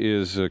he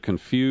is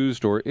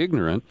confused or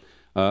ignorant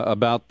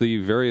about the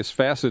various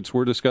facets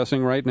we're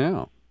discussing right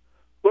now.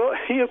 Well,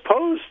 he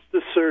opposed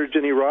the surge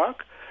in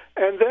Iraq,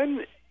 and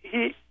then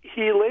he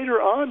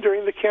later on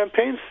during the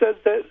campaign said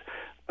that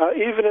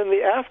even in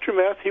the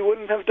aftermath, he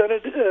wouldn't have done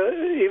it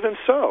even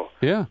so.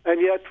 Yeah.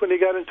 And yet, when he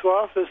got into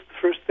office, the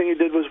first thing he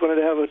did was wanted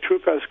to have a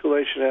troop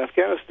escalation in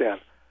Afghanistan.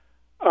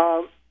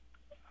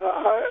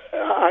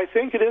 I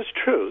think it is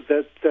true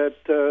that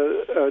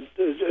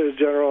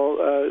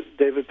General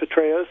David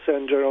Petraeus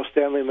and General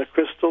Stanley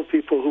McChrystal,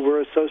 people who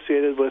were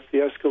associated with the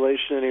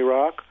escalation in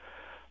Iraq,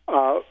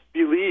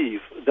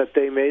 believe that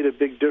they made a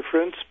big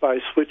difference by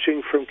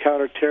switching from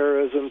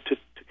counterterrorism to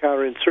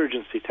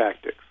counterinsurgency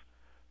tactics,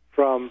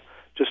 from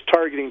just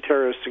targeting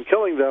terrorists and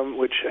killing them,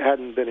 which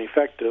hadn't been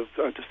effective,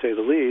 to say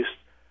the least,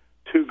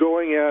 to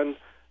going in,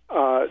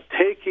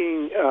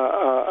 taking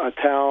a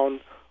town,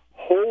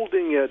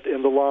 holding it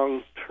in the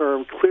long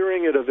term,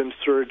 clearing it of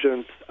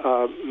insurgents,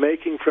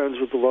 making friends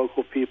with the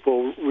local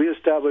people,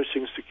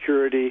 reestablishing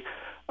security,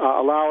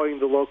 allowing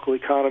the local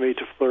economy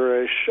to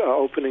flourish,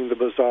 opening the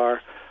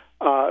bazaar,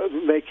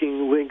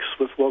 making links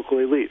with local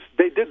elites.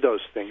 They did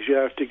those things. You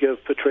have to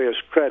give Petraeus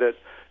credit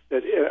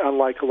that,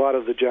 unlike a lot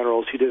of the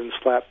generals, he didn't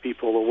slap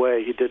people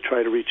away. He did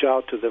try to reach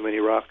out to them in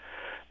Iraq.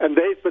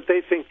 But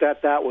they think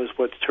that was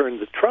what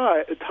turned the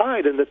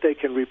tide, and that they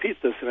can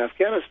repeat this in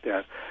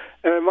Afghanistan.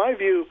 And in my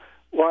view,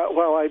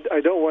 while I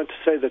don't want to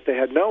say that they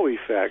had no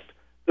effect,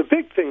 the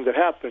big thing that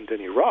happened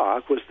in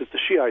Iraq was that the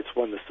Shiites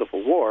won the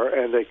civil war,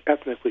 and they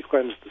ethnically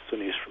cleansed the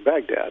Sunnis from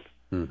Baghdad.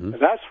 Mm-hmm.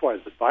 And that's why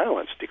the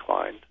violence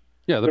declined.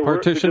 Yeah, the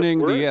partitioning...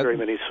 There weren't very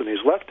many Sunnis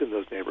left in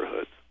those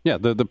neighborhoods. Yeah,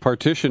 the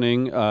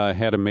partitioning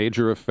had a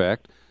major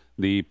effect.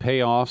 The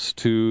payoffs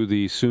to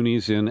the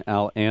Sunnis in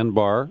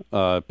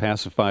Al-Anbar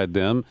pacified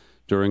them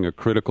during a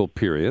critical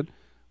period.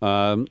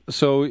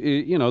 So,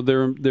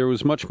 there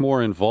was much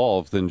more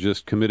involved than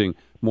just committing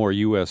more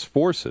U.S.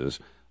 forces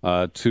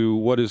to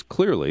what is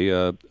clearly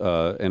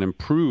an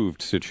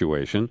improved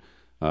situation.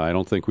 I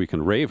don't think we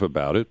can rave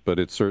about it, but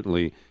it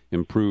certainly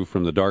improved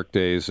from the dark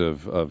days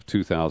of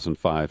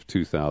 2005,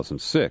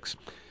 2006.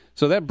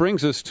 So that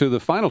brings us to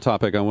the final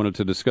topic I wanted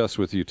to discuss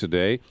with you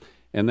today,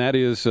 and that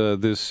is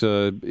this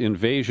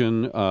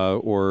invasion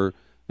or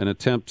an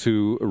attempt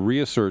to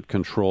reassert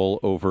control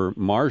over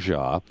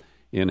Marja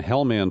in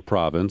Helmand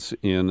province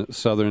in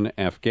southern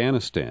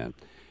Afghanistan.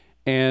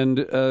 And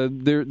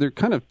there are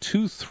kind of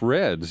two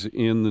threads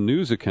in the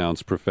news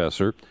accounts,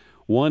 Professor.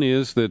 One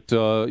is that,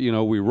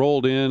 we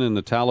rolled in and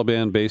the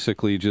Taliban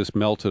basically just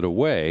melted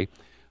away.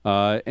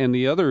 And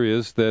the other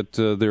is that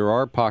there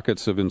are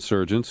pockets of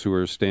insurgents who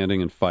are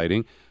standing and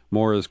fighting,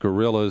 more as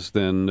guerrillas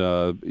than,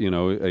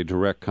 a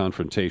direct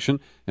confrontation.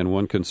 And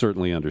one can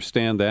certainly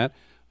understand that.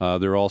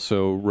 There are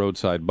also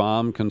roadside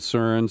bomb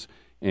concerns.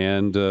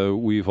 And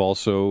we've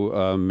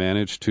also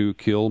managed to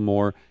kill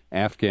more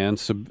Afghan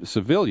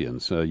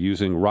civilians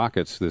using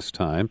rockets this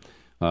time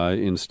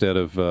instead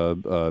of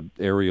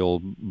aerial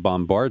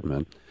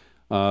bombardment.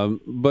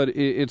 But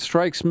it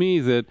strikes me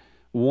that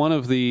one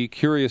of the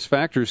curious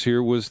factors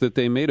here was that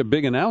they made a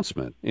big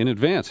announcement in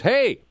advance.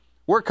 Hey,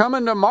 we're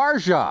coming to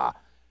Marja!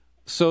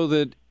 So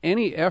that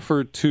any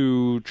effort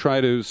to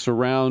try to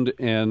surround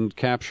and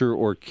capture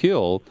or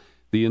kill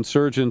the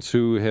insurgents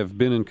who have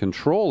been in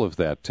control of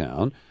that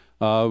town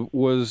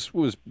was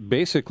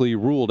basically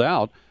ruled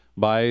out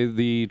by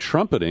the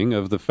trumpeting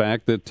of the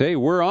fact that, hey,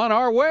 we're on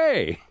our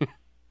way.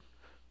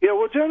 Yeah,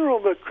 well, General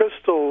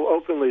McChrystal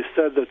openly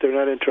said that they're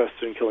not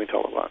interested in killing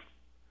Taliban.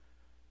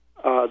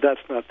 That's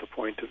not the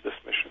point of this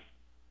mission.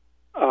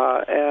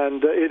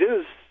 And it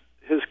is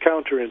his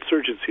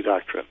counterinsurgency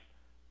doctrine,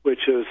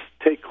 which is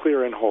take,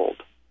 clear, and hold.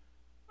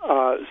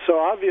 So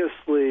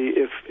obviously,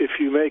 if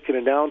you make an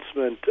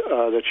announcement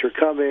that you're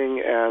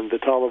coming and the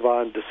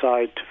Taliban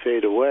decide to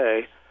fade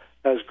away,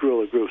 as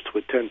guerrilla groups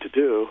would tend to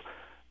do,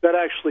 that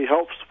actually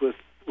helps with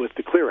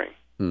the clearing.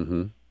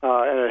 Mm-hmm.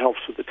 And it helps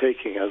with the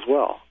taking as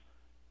well.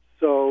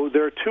 So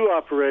there are two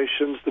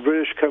operations, the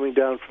British coming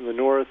down from the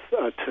north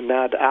to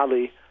Nad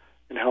Ali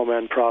in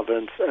Helmand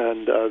province,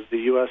 and the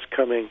U.S.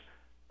 coming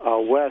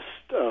west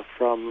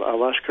from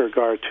Lashkar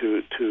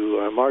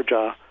to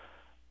Marja.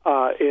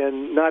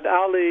 In Nad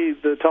Ali,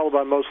 the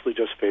Taliban mostly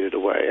just faded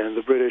away, and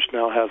the British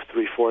now have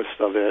 3/4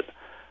 of it.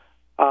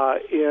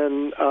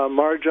 In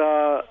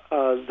Marja,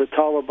 the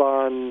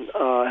Taliban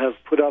have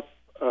put up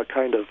a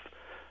kind of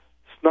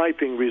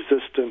sniping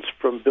resistance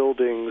from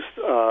buildings,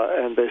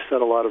 and they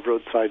set a lot of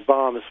roadside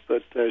bombs,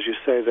 but as you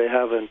say, they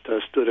haven't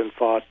stood and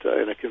fought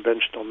in a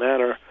conventional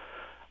manner.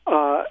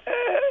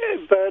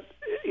 But,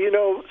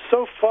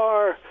 so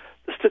far,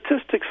 the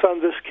statistics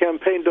on this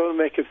campaign don't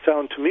make it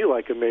sound to me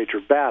like a major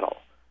battle.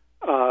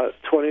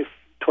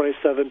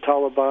 27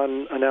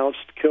 Taliban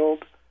announced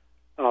killed,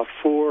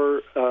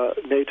 4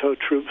 NATO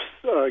troops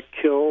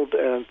killed,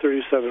 and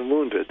 37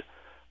 wounded.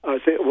 I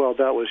think, well,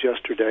 that was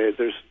yesterday.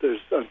 There's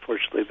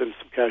unfortunately been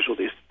some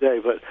casualties today,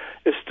 but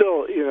it's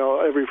still,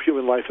 every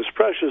human life is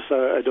precious.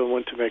 I don't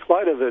want to make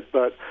light of it,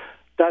 but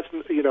that's,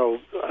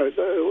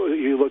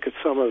 you look at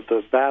some of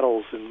the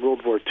battles in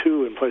World War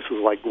II in places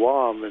like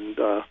Guam, and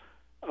the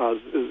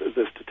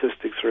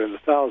statistics are in the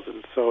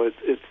thousands. So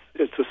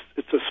it's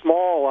a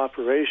small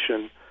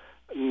operation,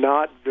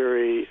 not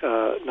very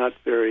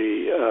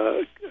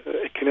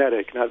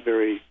kinetic, not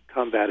very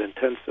combat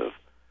intensive.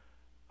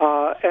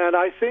 And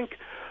I think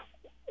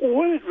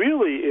what it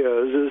really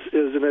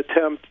is an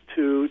attempt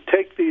to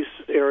take these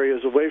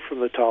areas away from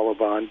the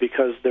Taliban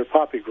because they're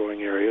poppy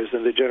growing areas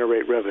and they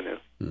generate revenue.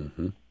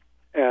 Mm-hmm.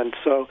 And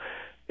so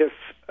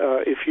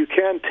if you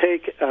can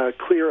take,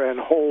 clear and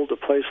hold a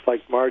place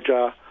like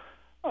Marja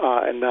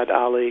and Nad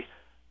Ali,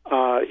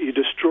 you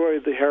destroy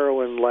the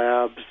heroin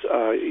labs,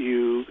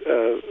 you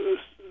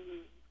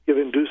give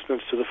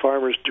inducements to the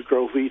farmers to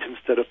grow wheat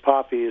instead of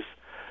poppies,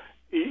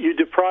 you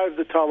deprive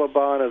the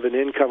Taliban of an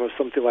income of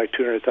something like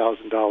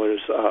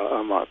 $200,000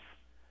 a month.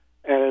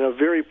 And in a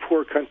very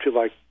poor country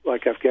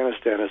like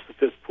Afghanistan, it's the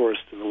fifth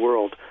poorest in the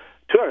world,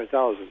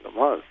 $200,000 a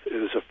month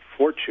is a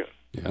fortune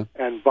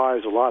and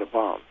buys a lot of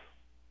bombs.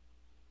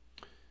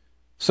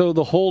 So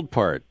the hold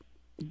part,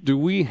 do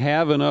we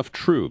have enough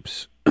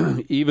troops,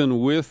 even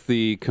with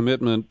the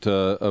commitment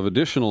of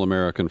additional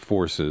American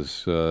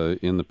forces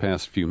in the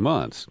past few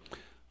months,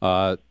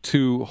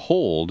 to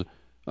hold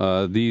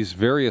these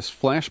various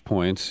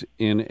flashpoints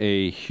in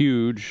a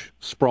huge,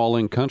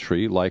 sprawling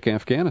country like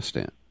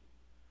Afghanistan?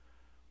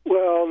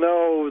 Well,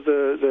 no,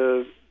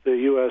 the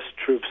U.S.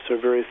 troops are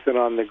very thin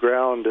on the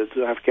ground.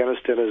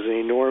 Afghanistan is an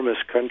enormous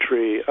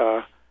country,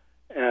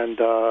 and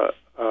the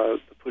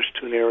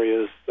Pashtun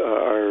areas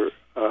are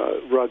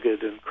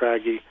rugged and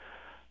craggy.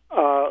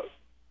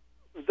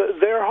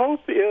 Their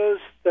hope is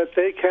that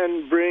they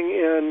can bring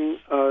in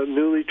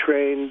newly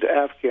trained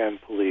Afghan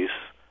police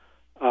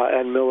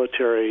and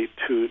military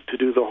to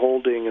do the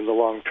holding in the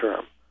long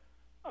term.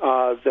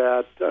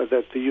 That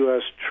the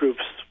U.S.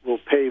 troops will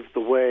pave the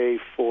way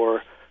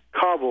for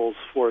Kabul's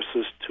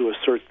forces to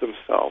assert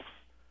themselves.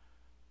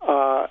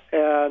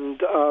 And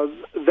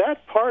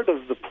that part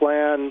of the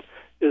plan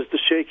is the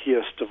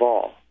shakiest of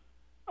all,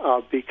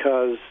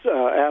 because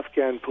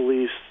Afghan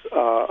police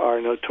are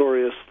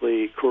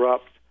notoriously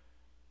corrupt.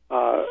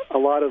 A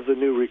lot of the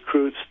new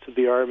recruits to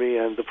the Army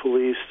and the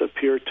police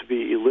appear to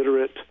be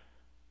illiterate.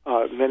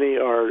 Many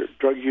are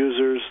drug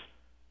users.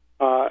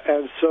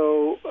 And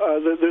so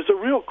there's a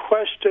real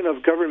question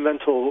of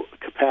governmental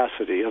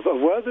capacity, of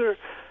whether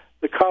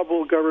the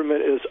Kabul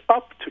government is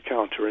up to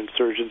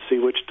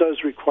counterinsurgency, which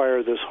does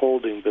require this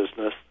holding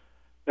business.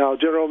 Now,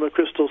 General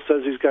McChrystal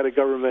says he's got a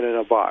government in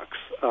a box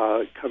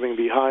coming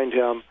behind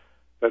him,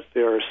 that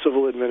there are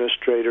civil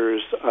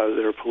administrators,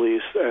 there are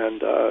police,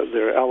 and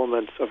there are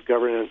elements of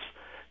governance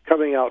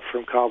coming out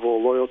from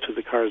Kabul loyal to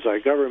the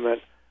Karzai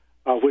government,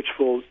 which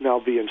will now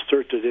be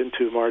inserted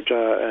into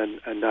Marja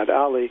and Nad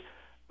Ali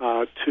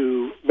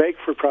to make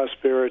for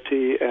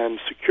prosperity and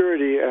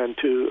security and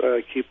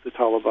to keep the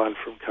Taliban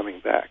from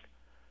coming back.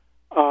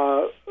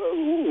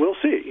 We'll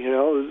see.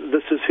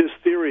 This is his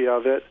theory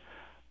of it,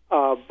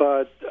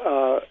 but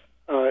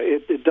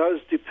it does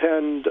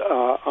depend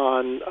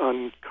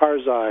on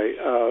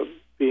Karzai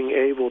being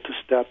able to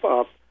step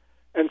up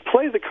and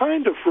play the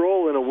kind of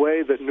role in a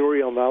way that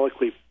Nouri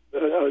al-Maliki,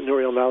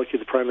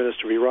 the Prime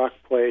Minister of Iraq,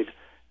 played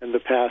in the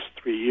past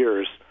 3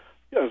 years,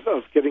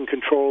 of getting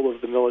control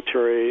of the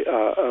military,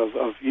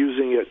 of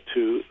using it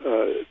to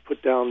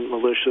put down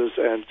militias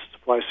and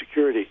supply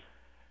security.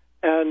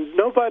 And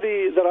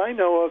nobody that I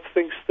know of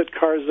thinks that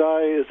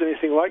Karzai is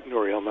anything like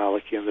Nouri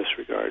al-Maliki in this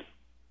regard.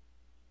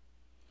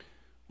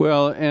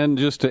 Well, and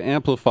just to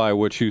amplify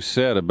what you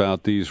said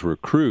about these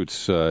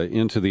recruits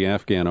into the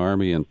Afghan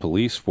army and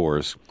police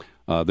force,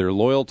 their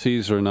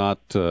loyalties are not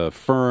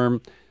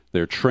firm.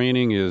 Their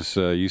training is,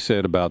 you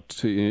said,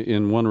 about,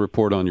 in one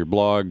report on your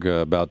blog,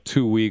 about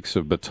 2 weeks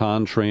of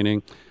baton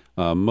training.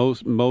 More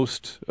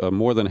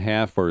than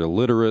half are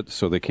illiterate,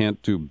 so they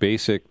can't do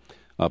basic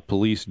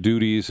police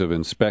duties of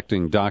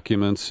inspecting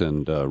documents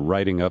and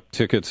writing up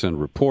tickets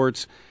and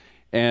reports.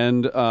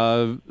 And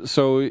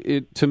so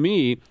to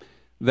me,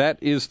 that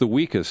is the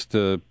weakest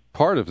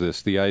part of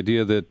this, the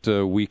idea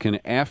that we can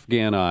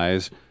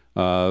Afghanize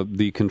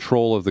the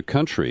control of the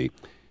country.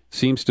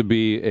 Seems to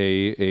be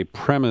a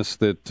premise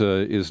that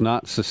is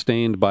not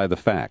sustained by the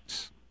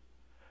facts.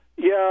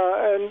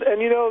 Yeah, and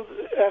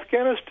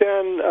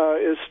Afghanistan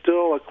is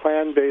still a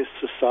clan-based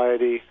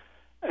society,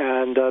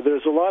 and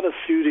there's a lot of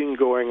feuding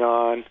going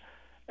on.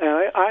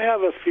 And I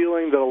have a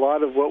feeling that a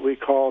lot of what we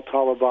call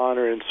Taliban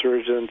or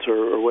insurgents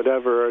or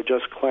whatever are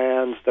just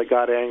clans that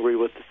got angry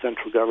with the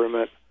central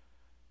government,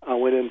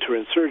 went into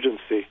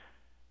insurgency.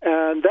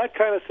 And that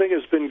kind of thing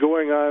has been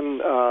going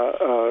on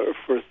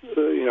for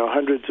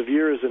hundreds of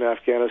years in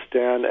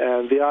Afghanistan.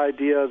 And the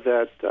idea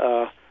that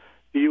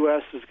the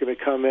U.S. is going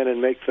to come in and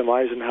make them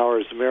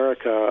Eisenhower's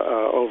America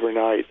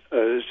overnight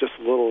is just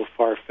a little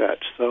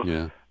far-fetched.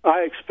 So I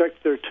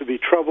expect there to be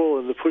trouble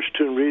in the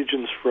Pashtun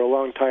regions for a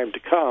long time to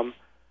come.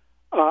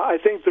 I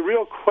think the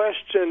real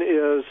question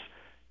is,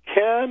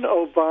 can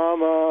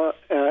Obama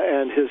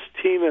and his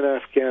team in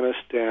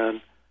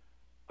Afghanistan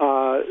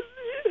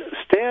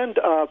stand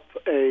up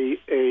a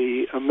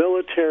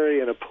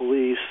military and a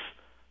police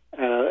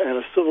and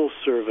a civil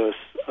service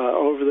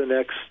over the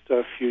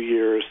next few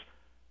years,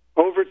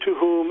 over to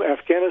whom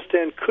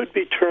Afghanistan could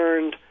be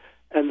turned,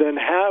 and then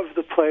have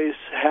the place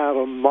have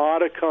a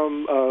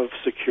modicum of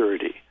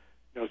security?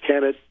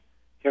 Can it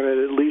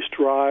at least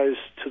rise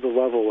to the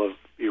level of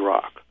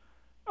Iraq?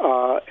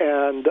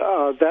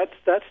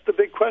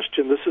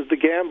 question. This is the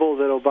gamble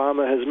that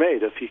Obama has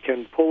made. If he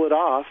can pull it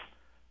off,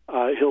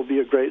 he'll be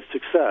a great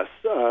success.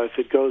 If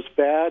it goes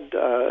bad,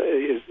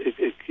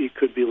 it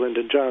could be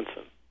Lyndon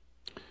Johnson.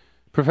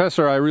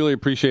 Professor, I really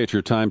appreciate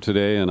your time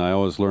today, and I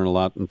always learn a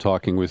lot in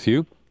talking with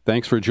you.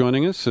 Thanks for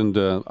joining us, and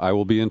I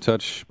will be in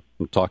touch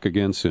and talk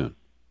again soon.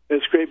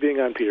 It's great being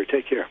on, Peter.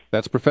 Take care.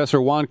 That's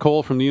Professor Juan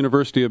Cole from the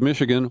University of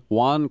Michigan,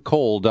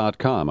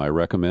 juancole.com. I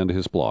recommend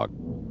his blog.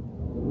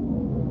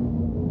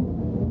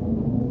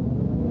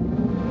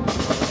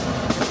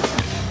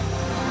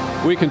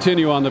 We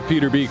continue on the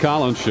Peter B.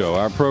 Collins Show.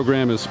 Our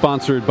program is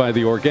sponsored by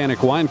the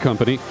Organic Wine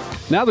Company.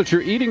 Now that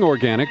you're eating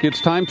organic, it's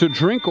time to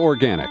drink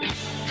organic.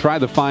 Try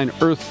the fine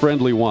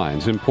earth-friendly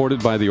wines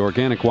imported by the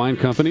Organic Wine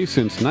Company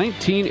since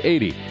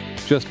 1980.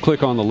 Just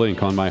click on the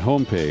link on my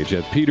homepage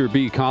at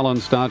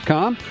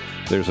peterbcollins.com.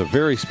 There's a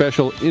very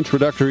special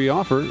introductory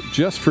offer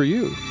just for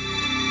you.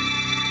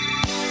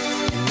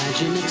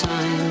 Imagine a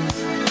time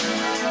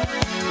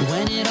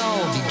when it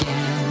all began.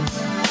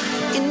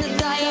 In the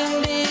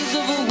dying days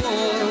of a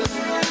war,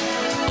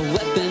 a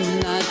weapon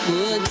that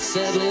would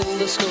settle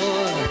the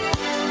score.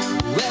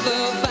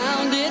 Whoever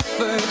found it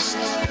first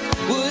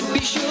would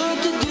be sure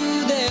to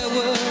do their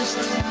worst.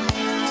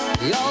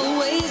 They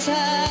always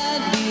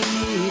had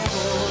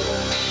before.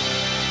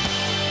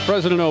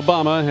 President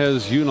Obama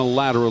has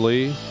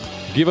unilaterally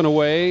given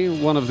away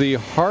one of the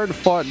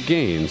hard-fought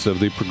gains of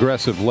the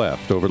progressive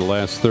left over the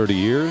last 30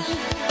 years,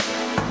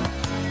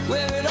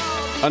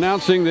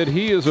 announcing that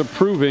he is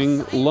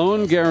approving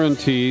loan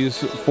guarantees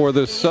for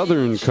the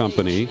Southern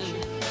Company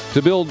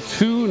to build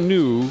 2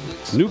 new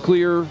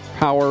nuclear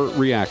power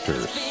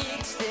reactors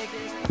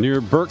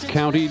near Burke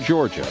County,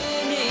 Georgia.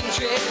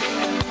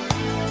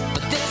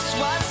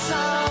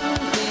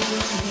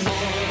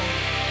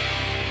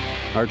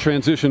 Our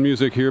transition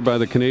music here by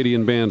the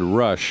Canadian band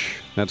Rush.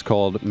 That's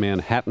called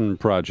Manhattan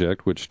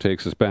Project, which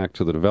takes us back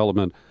to the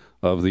development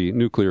of the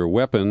nuclear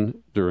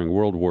weapon during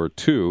World War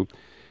II.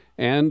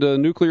 And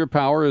nuclear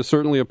power is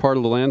certainly a part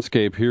of the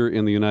landscape here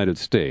in the United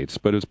States,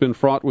 but it's been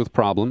fraught with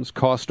problems,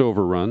 cost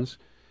overruns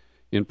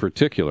in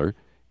particular,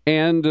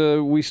 and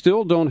we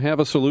still don't have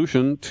a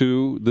solution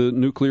to the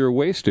nuclear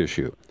waste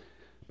issue.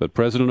 But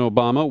President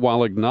Obama,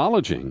 while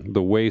acknowledging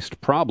the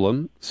waste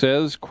problem,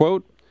 says,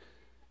 quote,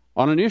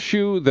 "On an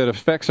issue that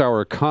affects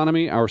our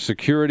economy, our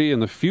security,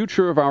 and the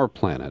future of our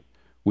planet,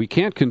 we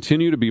can't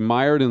continue to be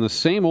mired in the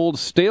same old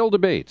stale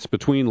debates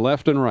between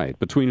left and right,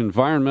 between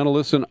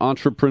environmentalists and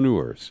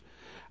entrepreneurs.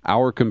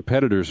 Our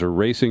competitors are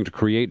racing to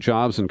create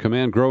jobs and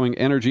command growing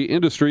energy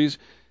industries,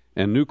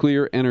 and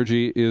nuclear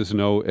energy is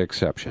no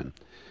exception."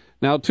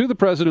 Now, to the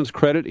president's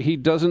credit, he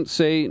doesn't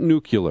say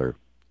nuclear.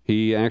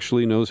 He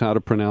actually knows how to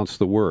pronounce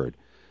the word.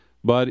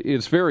 But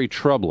it's very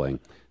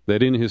troubling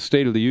that in his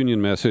State of the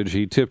Union message,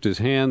 he tipped his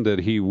hand that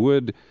he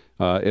would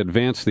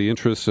advance the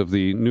interests of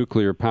the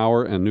nuclear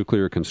power and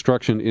nuclear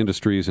construction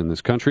industries in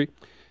this country.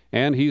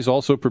 And he's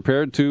also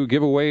prepared to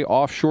give away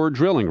offshore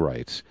drilling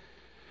rights.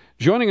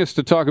 Joining us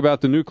to talk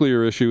about the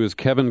nuclear issue is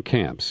Kevin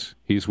Camps.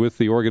 He's with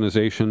the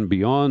organization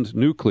Beyond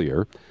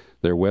Nuclear.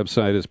 Their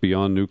website is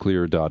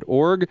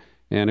beyondnuclear.org,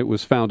 and it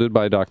was founded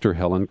by Dr.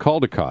 Helen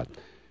Caldicott.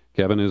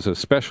 Kevin is a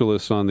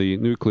specialist on the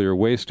nuclear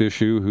waste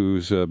issue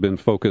who's been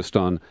focused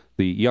on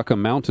the Yucca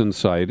Mountain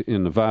site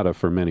in Nevada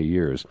for many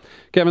years.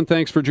 Kevin,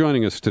 thanks for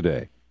joining us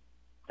today.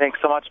 Thanks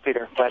so much,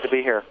 Peter. Glad to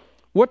be here.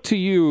 What to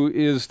you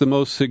is the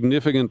most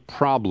significant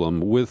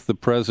problem with the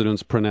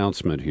president's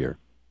pronouncement here?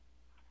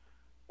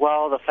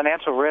 Well, the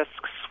financial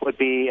risks would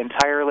be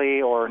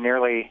entirely or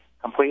nearly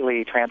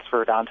completely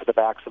transferred onto the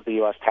backs of the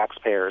U.S.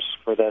 taxpayers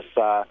for this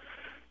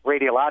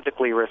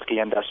radiologically risky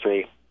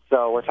industry.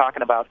 So we're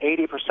talking about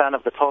 80%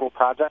 of the total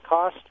project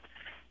cost,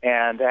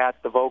 and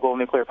at the Vogtle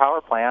Nuclear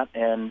Power Plant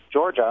in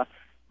Georgia,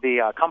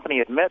 the company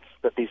admits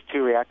that these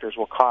 2 reactors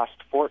will cost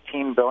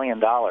 $14 billion.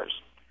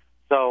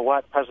 So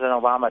what President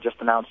Obama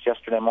just announced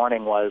yesterday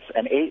morning was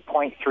an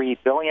 $8.3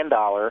 billion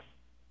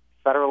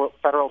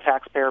federal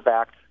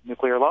taxpayer-backed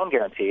nuclear loan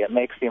guarantee. It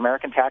makes the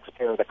American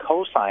taxpayer the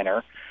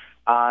co-signer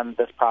on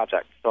this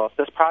project. So if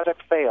this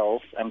project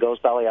fails and goes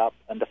belly up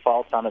and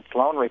defaults on its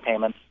loan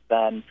repayments,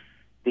 then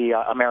the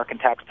American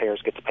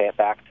taxpayers get to pay it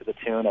back to the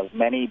tune of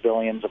many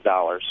billions of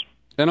dollars.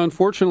 And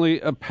unfortunately,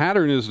 a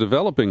pattern is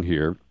developing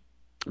here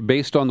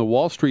based on the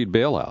Wall Street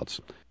bailouts,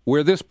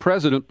 where this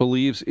president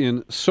believes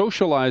in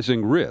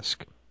socializing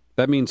risk.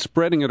 That means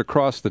spreading it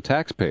across the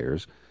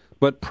taxpayers,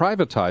 but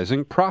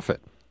privatizing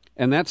profit.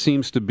 And that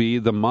seems to be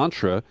the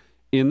mantra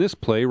in this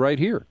play right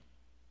here.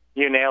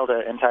 You nailed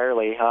it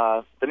entirely.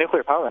 The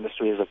nuclear power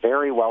industry is a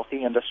very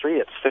wealthy industry.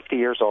 It's 50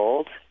 years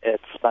old.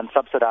 It's been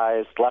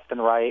subsidized left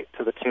and right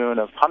to the tune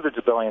of hundreds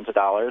of billions of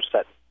dollars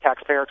at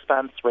taxpayer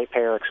expense,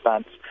 ratepayer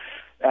expense.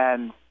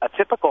 And a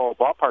typical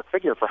ballpark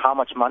figure for how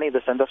much money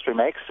this industry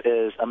makes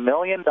is $1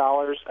 million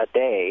a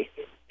day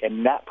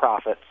in net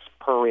profits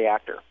per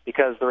reactor,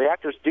 because the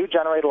reactors do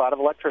generate a lot of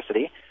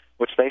electricity,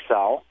 which they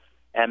sell,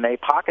 and they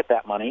pocket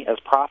that money as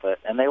profit.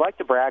 And they like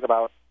to brag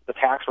about the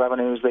tax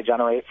revenues they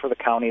generate for the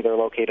county they're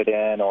located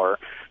in, or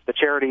the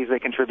charities they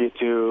contribute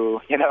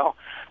to,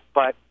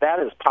 But that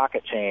is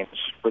pocket change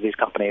for these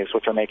companies,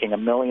 which are making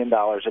 $1 million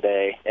a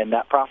day in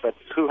net profits,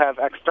 who have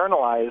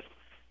externalized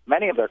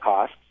many of their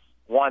costs,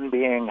 one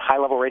being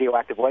high-level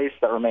radioactive waste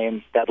that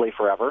remains deadly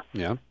forever,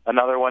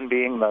 another one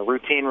being the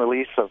routine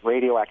release of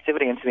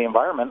radioactivity into the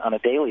environment on a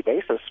daily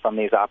basis from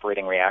these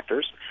operating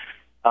reactors,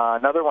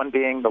 another one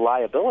being the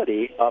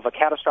liability of a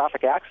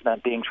catastrophic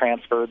accident being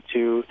transferred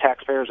to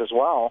taxpayers as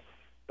well.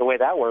 The way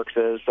that works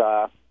is,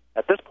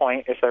 at this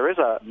point, if there is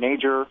a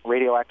major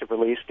radioactive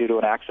release due to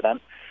an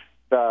accident,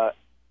 the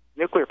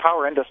nuclear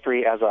power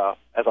industry as a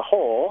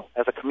whole,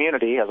 as a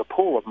community, as a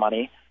pool of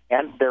money,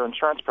 and their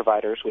insurance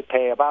providers would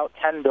pay about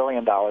 $10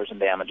 billion in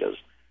damages.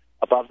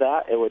 Above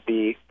that, it would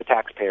be the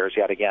taxpayers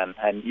yet again.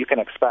 And you can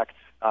expect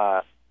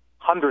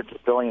hundreds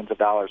of billions of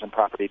dollars in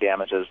property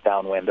damages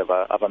downwind of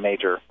a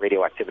major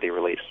radioactivity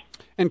release.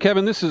 And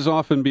Kevin, this is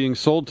often being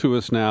sold to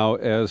us now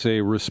as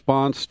a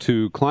response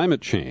to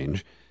climate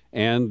change,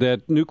 and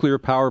that nuclear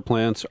power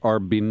plants are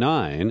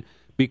benign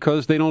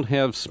because they don't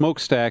have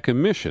smokestack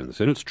emissions.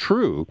 And it's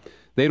true,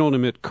 they don't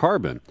emit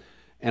carbon.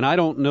 And I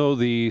don't know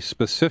the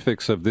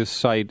specifics of this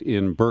site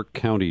in Burke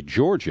County,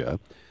 Georgia,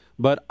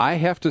 but I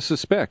have to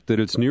suspect that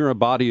it's near a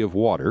body of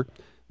water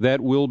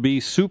that will be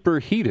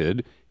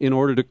superheated in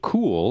order to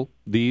cool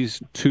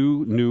these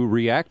 2 new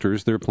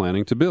reactors they're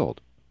planning to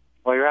build.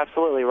 Well, you're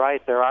absolutely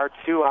right. There are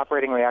 2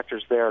 operating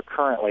reactors there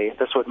currently.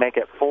 This would make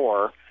it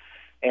 4.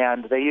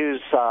 And they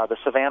use the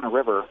Savannah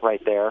River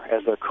right there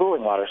as their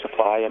cooling water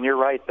supply. And you're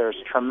right, there's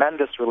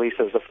tremendous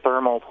releases of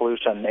thermal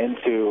pollution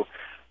into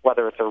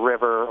whether it's a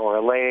river or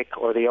a lake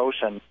or the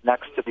ocean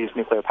next to these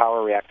nuclear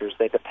power reactors.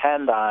 They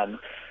depend on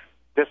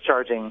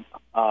discharging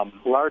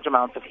large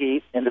amounts of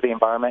heat into the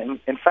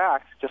environment. In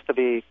fact, just to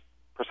be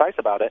precise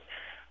about it,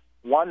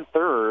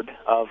 1/3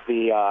 of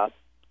the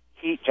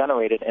heat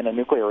generated in a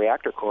nuclear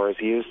reactor core is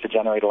used to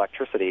generate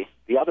electricity.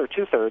 The other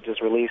 2/3 is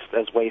released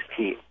as waste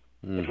heat.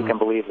 If you can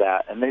believe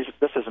that. And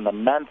this is an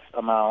immense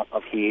amount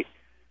of heat.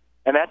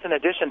 And that's in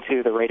addition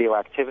to the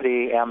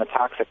radioactivity and the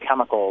toxic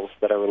chemicals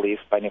that are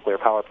released by nuclear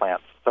power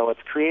plants. So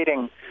it's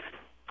creating,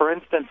 for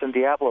instance, in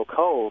Diablo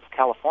Cove,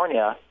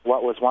 California,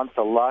 what was once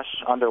a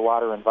lush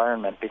underwater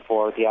environment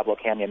before Diablo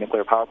Canyon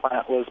Nuclear Power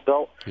Plant was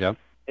built,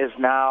 is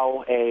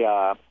now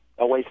a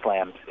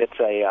wasteland. It's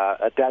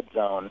a dead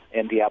zone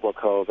in Diablo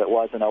Cove. It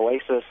was an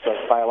oasis of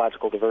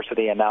biological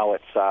diversity, and now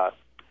it's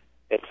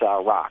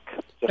rock,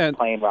 just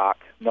plain rock,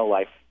 no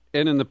life.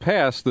 And in the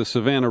past, the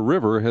Savannah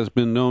River has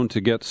been known to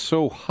get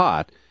so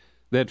hot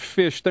that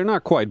fish, they're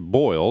not quite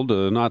boiled,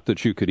 not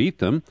that you could eat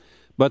them,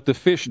 but the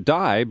fish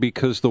die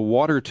because the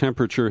water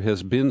temperature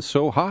has been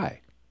so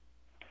high.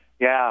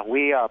 Yeah,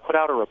 we put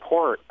out a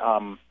report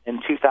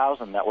in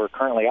 2000 that we're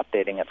currently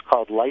updating. It's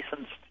called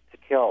Licensed to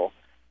Kill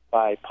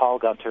by Paul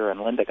Gunter and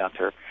Linda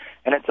Gunter.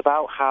 And it's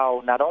about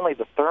how not only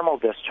the thermal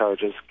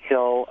discharges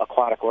kill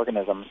aquatic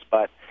organisms,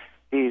 but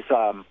these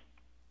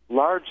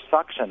large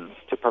suctions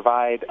to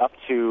provide up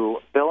to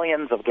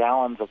billions of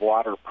gallons of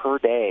water per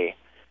day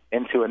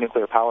into a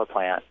nuclear power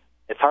plant.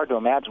 It's hard to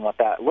imagine what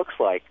that looks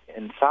like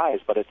in size,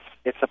 but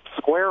it's a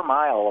square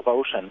mile of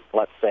ocean,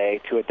 let's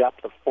say, to a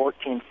depth of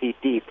 14 feet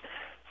deep,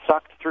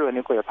 sucked through a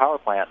nuclear power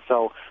plant.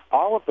 So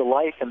all of the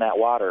life in that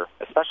water,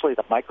 especially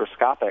the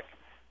microscopic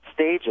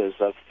stages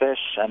of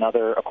fish and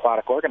other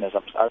aquatic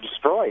organisms, are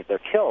destroyed. They're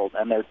killed,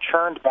 and they're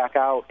churned back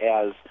out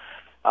as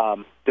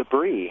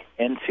debris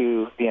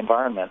into the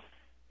environment.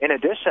 In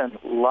addition,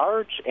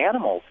 large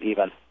animals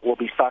even will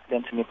be sucked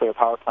into nuclear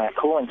power plant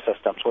cooling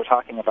systems. We're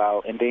talking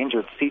about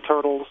endangered sea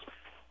turtles.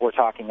 We're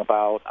talking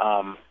about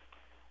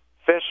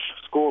fish,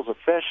 schools of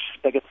fish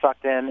that get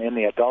sucked in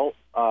the adult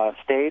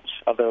stage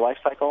of their life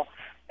cycle.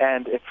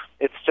 And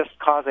it's just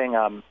causing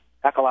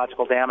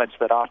ecological damage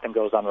that often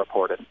goes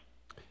unreported.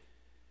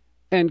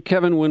 And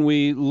Kevin, when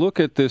we look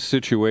at this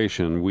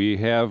situation, we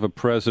have a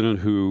president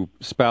who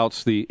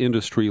spouts the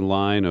industry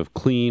line of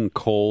clean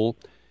coal.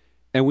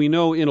 And we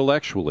know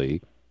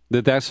intellectually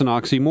that that's an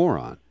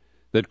oxymoron,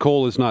 that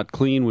coal is not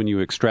clean when you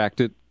extract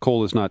it,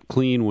 coal is not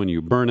clean when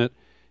you burn it,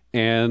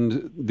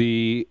 and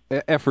the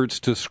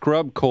efforts to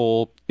scrub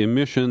coal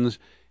emissions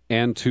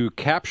and to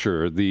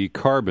capture the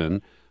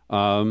carbon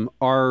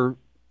are,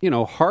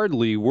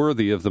 hardly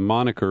worthy of the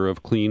moniker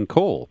of clean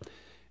coal.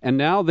 And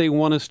now they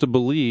want us to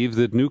believe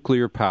that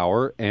nuclear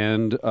power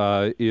and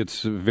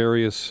its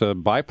various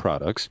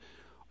byproducts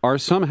are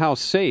somehow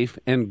safe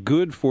and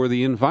good for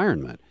the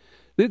environment.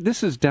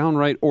 This is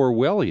downright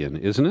Orwellian,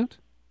 isn't it?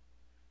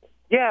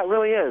 Yeah, it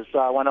really is.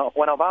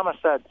 When Obama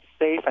said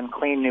safe and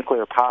clean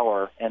nuclear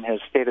power in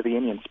his State of the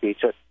Union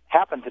speech, it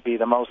happened to be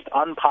the most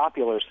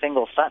unpopular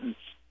single sentence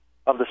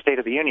of the State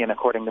of the Union,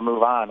 according to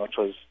Move On, which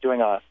was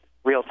doing a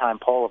real-time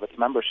poll of its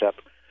membership.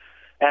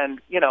 And,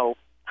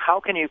 how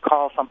can you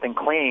call something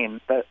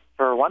clean that,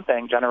 for one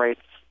thing,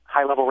 generates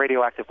high-level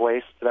radioactive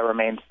waste that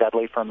remains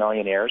deadly for 1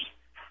 million years?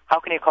 How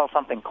can you call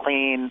something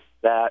clean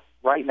that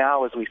right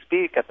now, as we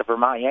speak, at the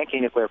Vermont Yankee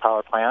Nuclear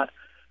Power Plant,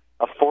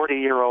 a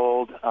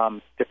 40-year-old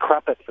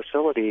decrepit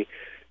facility,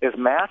 is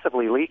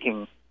massively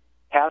leaking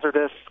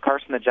hazardous,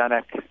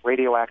 carcinogenic,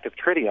 radioactive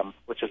tritium,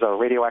 which is a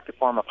radioactive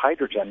form of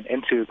hydrogen,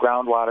 into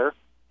groundwater,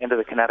 into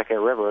the Connecticut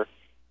River,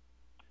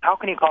 how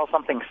can you call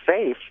something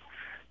safe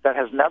that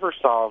has never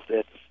solved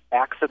its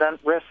accident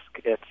risk,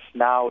 its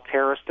now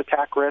terrorist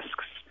attack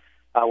risks?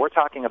 We're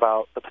talking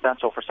about the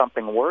potential for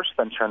something worse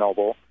than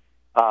Chernobyl.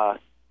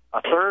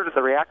 A third of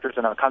the reactors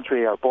in our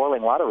country are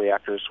boiling water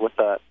reactors with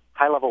the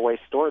high-level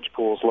waste storage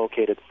pools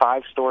located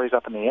 5 stories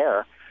up in the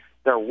air.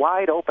 They're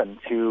wide open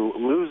to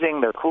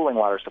losing their cooling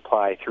water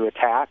supply through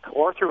attack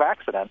or through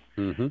accident.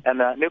 Mm-hmm. And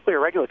the Nuclear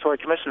Regulatory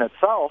Commission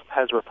itself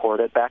has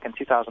reported back in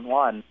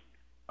 2001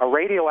 a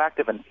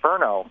radioactive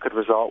inferno could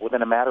result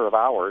within a matter of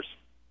hours,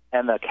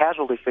 and the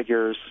casualty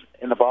figures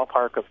in the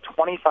ballpark of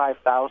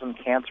 25,000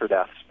 cancer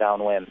deaths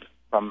downwind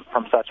from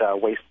such a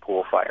waste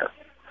pool fire.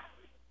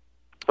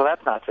 So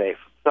that's not safe.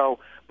 So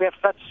we have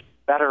such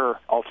better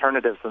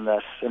alternatives than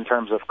this in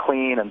terms of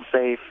clean and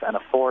safe and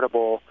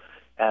affordable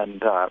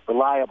and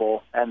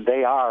reliable, and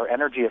they are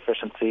energy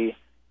efficiency.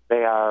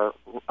 They are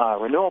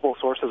renewable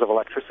sources of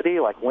electricity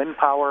like wind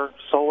power,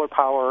 solar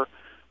power,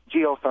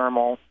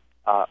 geothermal,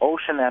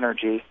 ocean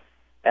energy.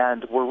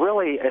 And we're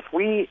really, if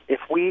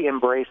we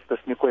embrace this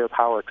nuclear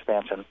power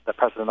expansion that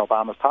President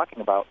Obama is talking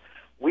about,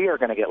 we are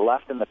going to get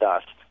left in the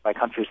dust by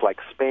countries like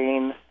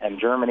Spain and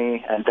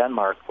Germany and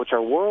Denmark, which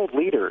are world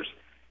leaders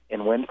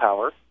in wind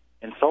power,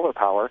 in solar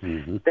power.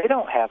 Mm-hmm. They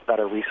don't have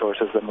better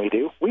resources than we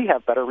do. We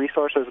have better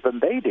resources than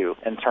they do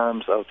in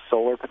terms of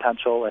solar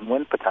potential and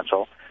wind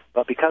potential.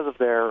 But because of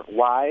their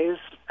wise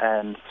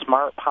and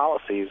smart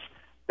policies,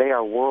 they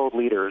are world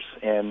leaders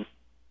in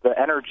the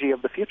energy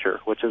of the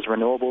future, which is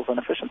renewables and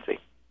efficiency.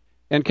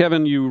 And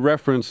Kevin, you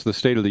referenced the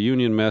State of the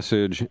Union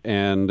message,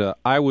 and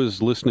I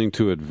was listening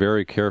to it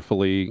very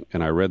carefully,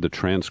 and I read the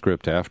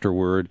transcript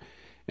afterward.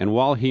 And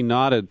while he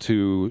nodded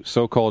to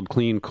so-called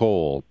clean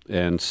coal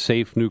and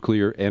safe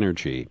nuclear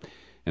energy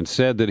and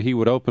said that he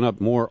would open up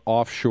more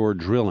offshore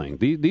drilling,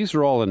 these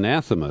are all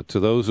anathema to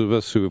those of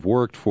us who have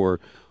worked for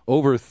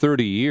over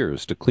 30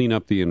 years to clean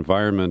up the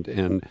environment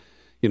and,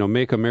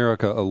 make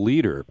America a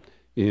leader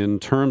in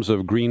terms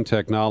of green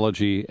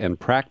technology and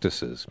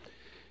practices.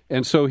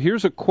 And so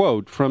here's a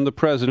quote from the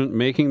president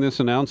making this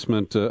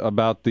announcement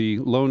about the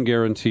loan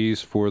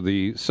guarantees for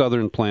the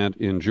southern plant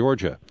in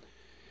Georgia.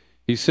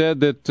 He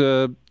said that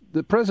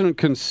the president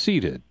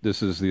conceded,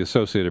 this is the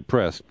Associated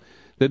Press,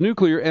 that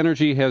nuclear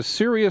energy has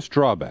serious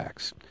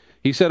drawbacks.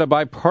 He said a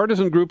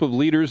bipartisan group of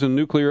leaders and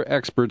nuclear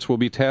experts will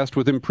be tasked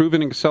with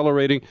improving and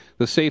accelerating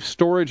the safe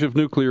storage of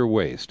nuclear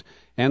waste,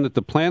 and that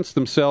the plants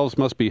themselves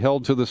must be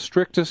held to the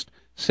strictest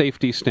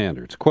safety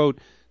standards. Quote,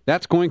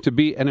 that's going to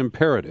be an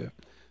imperative,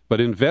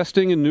 but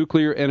investing in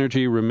nuclear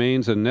energy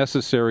remains a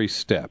necessary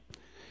step.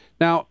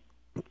 Now,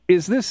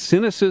 is this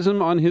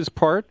cynicism on his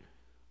part,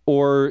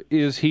 or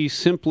is he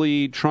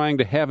simply trying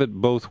to have it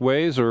both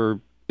ways,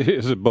 or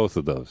is it both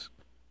of those?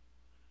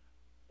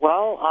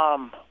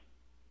 Well,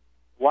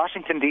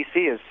 Washington, D.C.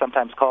 is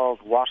sometimes called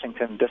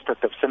Washington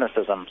District of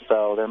Cynicism,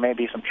 so there may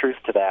be some truth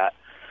to that.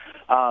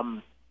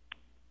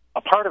 A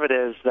part of it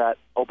is that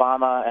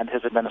Obama and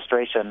his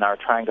administration are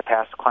trying to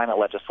pass climate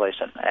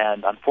legislation,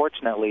 and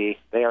unfortunately,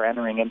 they are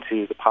entering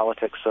into the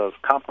politics of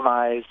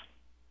compromise,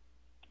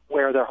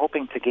 where they're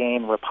hoping to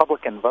gain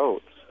Republican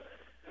votes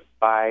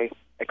by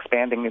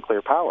expanding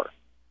nuclear power.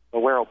 But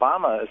where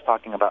Obama is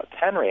talking about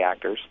 10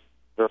 reactors,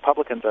 the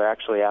Republicans are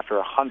actually after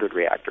 100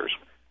 reactors.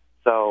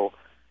 So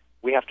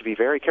we have to be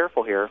very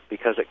careful here,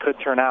 because it could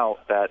turn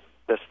out that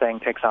this thing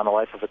takes on a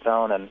life of its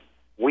own, and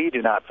we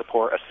do not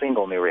support a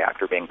single new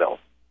reactor being built.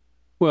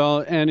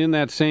 Well, and in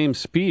that same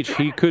speech,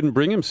 he couldn't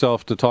bring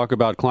himself to talk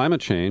about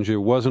climate change. It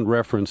wasn't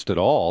referenced at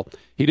all.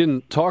 He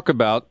didn't talk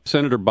about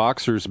Senator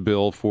Boxer's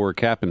bill for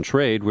cap and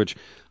trade, which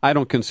I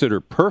don't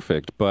consider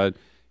perfect, but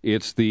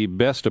it's the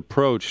best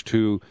approach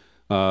to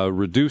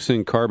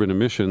reducing carbon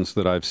emissions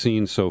that I've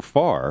seen so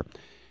far.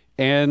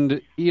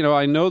 And,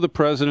 I know the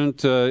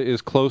president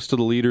is close to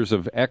the leaders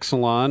of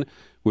Exelon,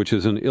 which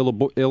is an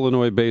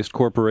Illinois-based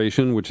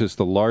corporation, which is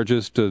the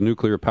largest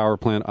nuclear power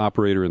plant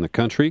operator in the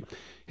country.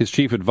 His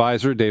chief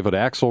advisor, David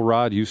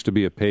Axelrod, used to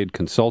be a paid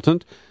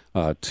consultant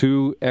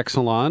to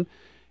Exelon.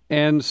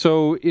 And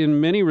so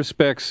in many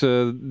respects,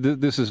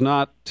 this is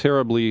not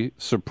terribly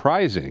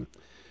surprising.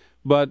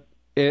 But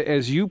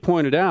as you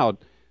pointed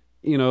out,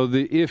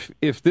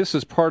 if this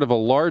is part of a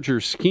larger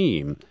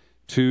scheme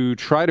to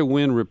try to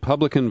win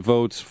Republican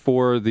votes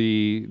for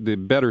the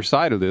better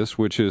side of this,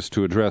 which is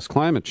to address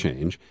climate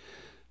change,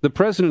 the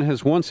president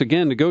has once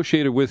again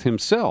negotiated with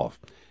himself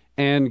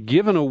and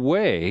given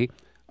away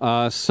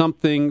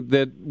something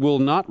that will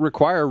not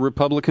require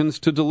Republicans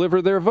to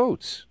deliver their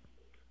votes.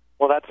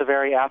 Well, that's a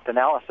very apt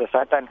analysis.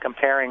 I've been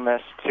comparing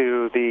this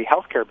to the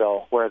health care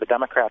bill, where the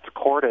Democrats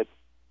courted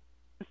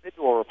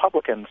individual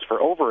Republicans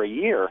for over a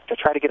year to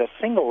try to get a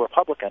single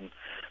Republican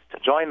to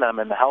join them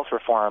in the health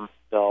reform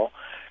bill,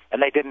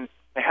 and they didn't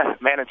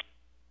manage.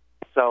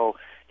 So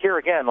here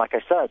again, like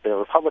I said, the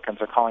Republicans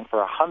are calling for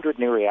 100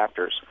 new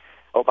reactors.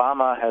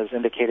 Obama has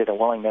indicated a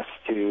willingness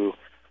to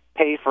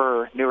pay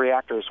for new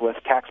reactors with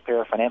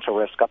taxpayer financial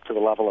risk up to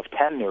the level of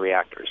 10 new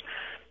reactors.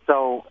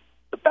 So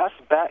the best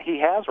bet he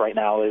has right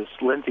now is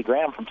Lindsey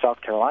Graham from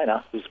South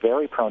Carolina, who's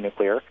very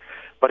pro-nuclear.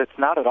 But it's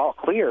not at all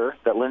clear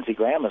that Lindsey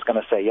Graham is going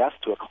to say yes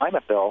to a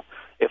climate bill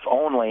if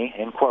only,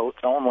 in quotes,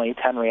 only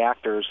 10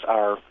 reactors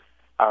are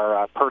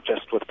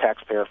purchased with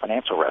taxpayer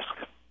financial risk.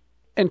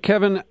 And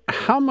Kevin,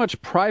 how much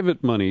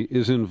private money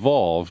is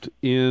involved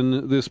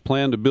in this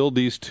plan to build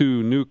these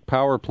two nuke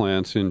power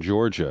plants in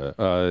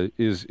Georgia?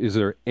 Is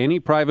there any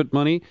private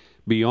money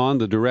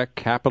beyond the direct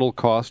capital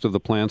cost of the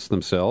plants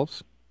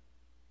themselves?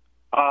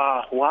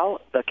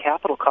 Well, the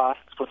capital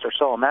costs, which are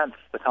so immense,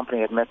 the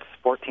company admits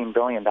 $14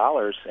 billion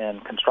in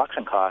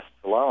construction costs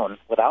alone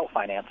without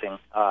financing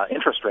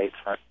interest rates,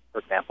 for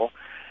example.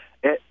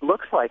 It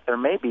looks like there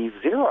may be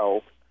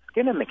zero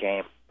skin in the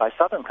game by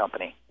Southern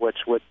Company, which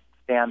would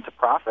stand to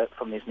profit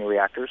from these new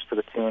reactors to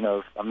the tune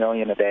of $1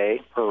 million a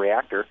day per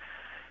reactor.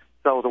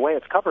 So the way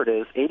it's covered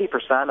is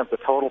 80% of the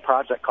total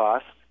project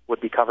cost would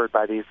be covered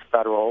by these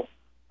federal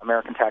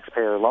American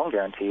taxpayer loan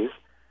guarantees.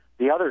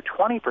 The other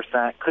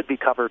 20% could be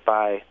covered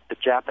by the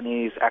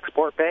Japanese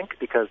Export Bank,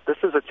 because this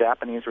is a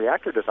Japanese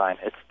reactor design.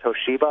 It's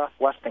Toshiba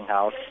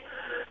Westinghouse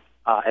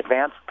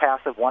Advanced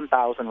Passive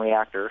 1000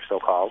 reactor,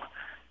 so-called.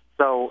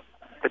 So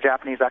the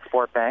Japanese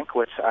Export Bank,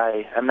 which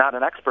I am not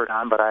an expert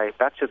on, but I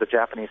bet you the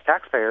Japanese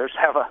taxpayers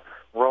have a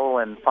role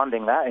in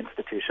funding that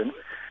institution.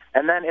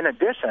 And then in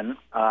addition,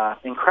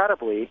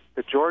 incredibly,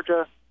 the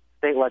Georgia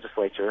state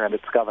legislature and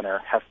its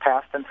governor have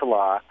passed into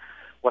law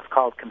what's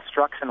called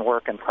construction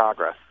work in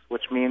progress,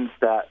 which means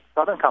that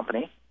Southern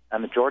Company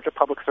and the Georgia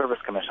Public Service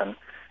Commission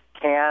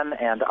can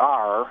and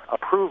are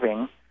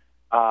approving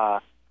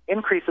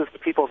increases to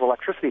people's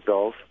electricity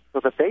bills so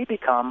that they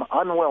become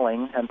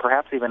unwilling and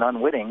perhaps even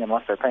unwitting,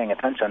 unless they're paying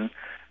attention,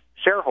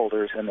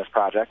 shareholders in this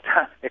project,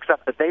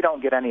 except that they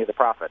don't get any of the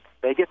profits.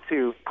 They get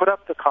to put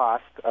up the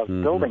cost of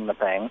building the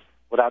thing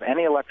without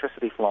any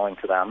electricity flowing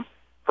to them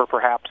for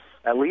perhaps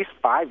at least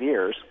 5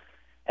 years,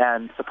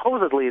 and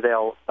supposedly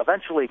they'll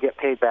eventually get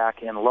paid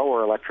back in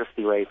lower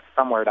electricity rates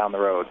somewhere down the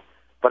road.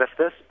 But if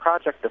this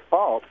project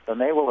defaults, then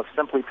they will have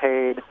simply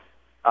paid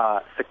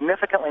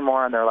significantly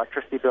more on their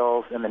electricity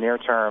bills in the near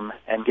term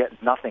and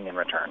get nothing in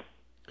return.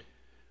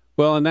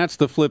 Well, and that's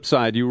the flip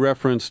side. You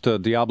referenced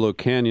Diablo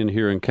Canyon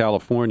here in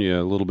California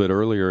a little bit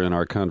earlier in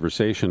our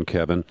conversation,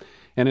 Kevin,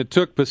 and it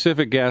took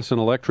Pacific Gas and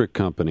Electric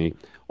Company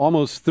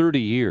almost 30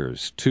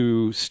 years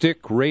to stick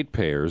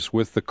ratepayers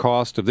with the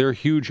cost of their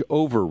huge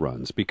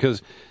overruns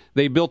because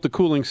they built the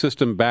cooling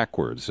system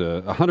backwards,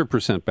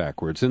 100%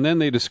 backwards, and then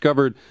they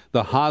discovered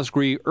the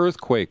Hosgri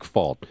earthquake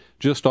fault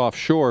just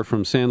offshore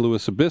from San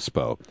Luis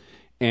Obispo.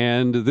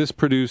 And this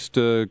produced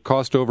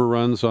cost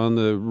overruns in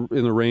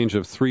the range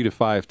of 3 to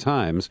 5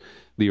 times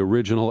the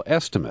original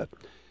estimate.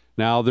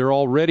 Now, there are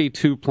already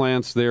 2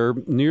 plants there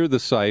near the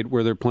site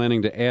where they're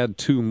planning to add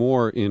 2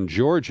 more in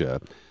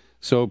Georgia.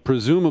 So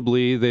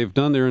presumably they've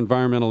done their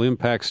environmental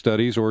impact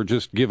studies or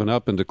just given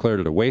up and declared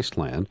it a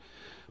wasteland.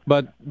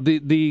 But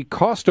the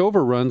cost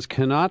overruns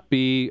cannot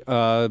be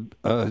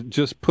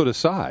just put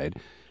aside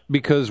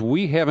because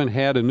we haven't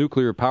had a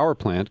nuclear power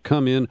plant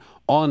come in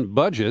on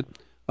budget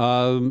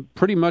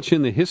pretty much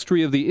in the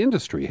history of the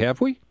industry,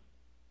 have we?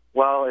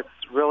 Well, it's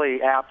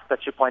really apt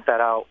that you point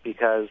that out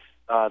because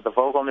the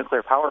Vogtle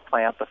nuclear power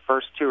plant, the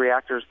first 2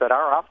 reactors that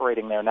are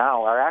operating there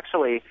now, are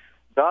actually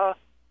the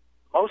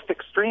most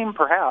extreme,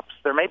 perhaps.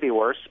 There may be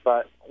worse,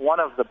 but one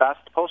of the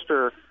best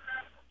poster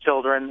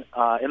children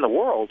in the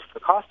world for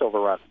cost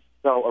overruns.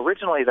 So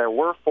originally there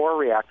were 4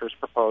 reactors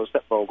proposed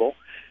at Vogtle,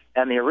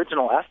 and the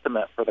original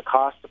estimate for the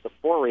cost of the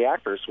 4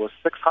 reactors was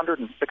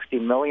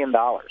 $660 million.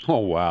 Oh,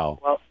 wow.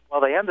 Well,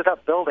 they ended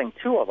up building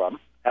 2 of them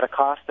at a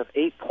cost of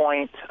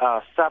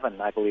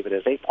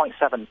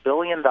 $8.7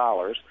 billion.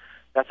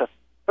 That's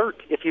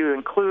if you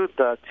include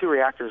the 2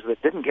 reactors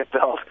that didn't get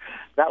built,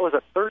 that was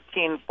a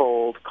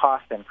 13-fold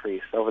cost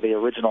increase over the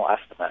original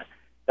estimate.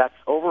 That's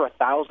over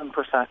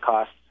 1,000%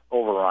 cost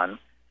overrun.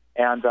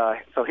 And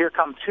so here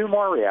come 2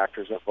 more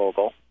reactors at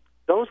Vogtle.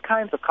 Those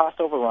kinds of cost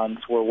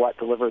overruns were what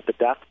delivered the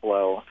death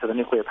blow to the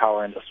nuclear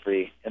power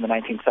industry in the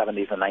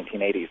 1970s and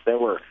 1980s. There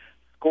were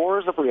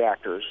scores of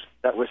reactors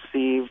that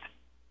received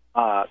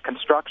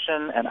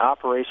construction and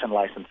operation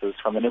licenses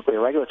from the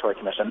Nuclear Regulatory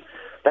Commission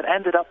that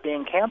ended up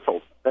being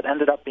canceled, that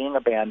ended up being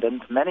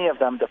abandoned. Many of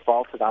them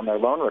defaulted on their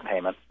loan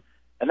repayments.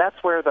 And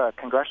that's where the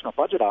Congressional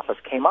Budget Office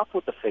came up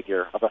with the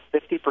figure of a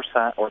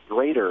 50% or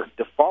greater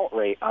default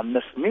rate on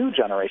this new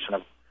generation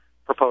of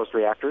proposed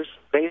reactors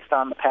based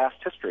on the past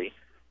history.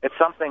 It's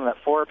something that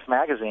Forbes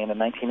magazine in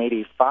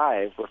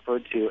 1985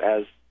 referred to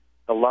as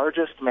the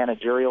largest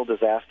managerial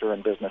disaster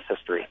in business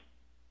history.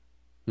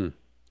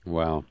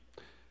 Wow.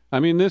 I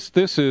mean,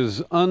 this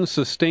is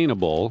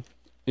unsustainable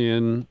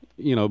in,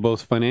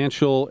 both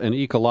financial and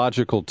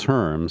ecological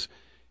terms,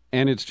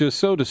 and it's just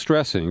so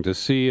distressing to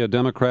see a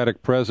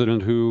Democratic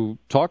president who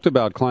talked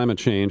about climate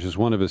change as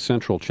one of his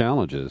central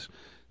challenges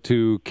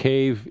to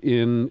cave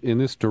in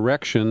this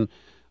direction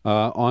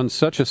on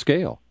such a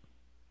scale.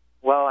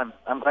 Well,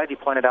 I'm glad you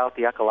pointed out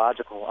the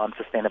ecological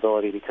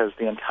unsustainability because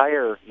the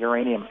entire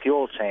uranium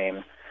fuel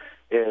chain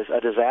is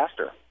a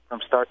disaster from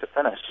start to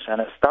finish.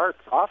 And it starts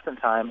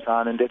oftentimes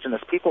on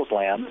indigenous peoples'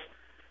 lands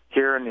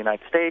here in the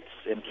United States,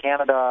 in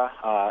Canada,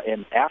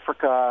 in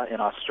Africa, in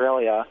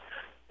Australia,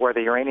 where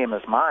the uranium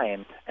is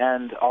mined.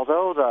 And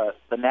although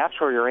the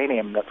natural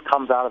uranium that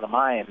comes out of the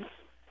mines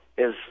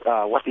is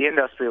what the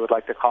industry would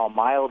like to call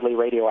mildly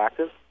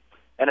radioactive,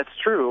 and it's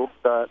true,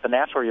 the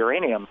natural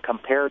uranium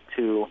compared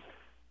to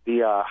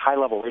the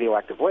high-level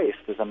radioactive waste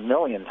is 1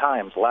 million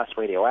times less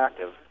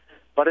radioactive,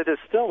 but it is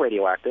still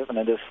radioactive, and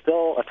it is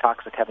still a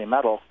toxic heavy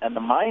metal, and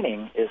the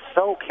mining is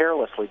so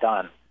carelessly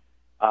done.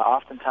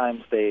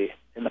 Oftentimes they,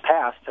 in the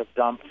past, have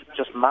dumped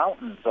just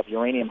mountains of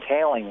uranium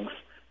tailings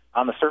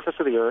on the surface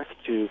of the earth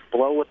to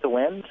blow with the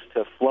wind,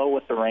 to flow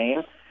with the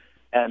rain,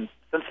 and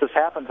since this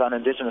happens on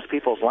indigenous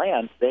people's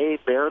land, they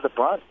bear the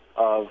brunt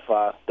of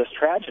this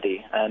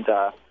tragedy, and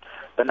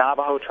the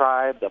Navajo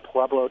tribe, the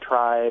Pueblo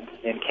tribe,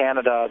 in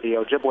Canada, the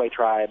Ojibwe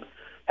tribe,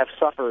 have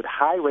suffered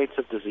high rates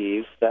of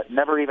disease that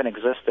never even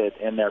existed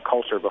in their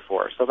culture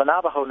before. So the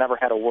Navajo never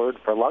had a word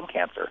for lung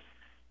cancer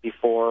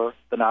before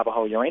the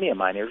Navajo uranium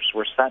miners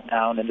were sent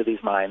down into these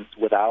mines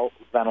without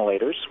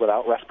ventilators,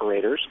 without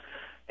respirators,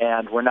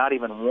 and were not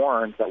even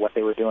warned that what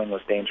they were doing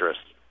was dangerous.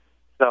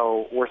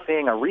 So we're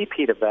seeing a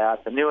repeat of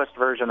that. The newest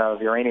version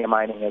of uranium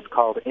mining is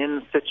called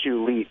in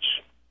situ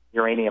leach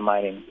uranium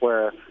mining,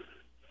 where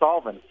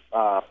solvents,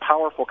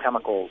 powerful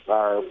chemicals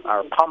are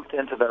pumped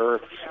into the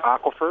Earth's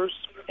aquifers,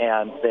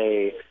 and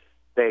they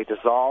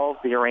dissolve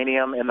the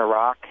uranium in the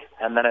rock,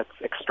 and then it's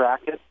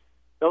extracted.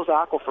 Those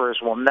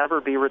aquifers will never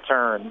be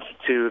returned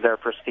to their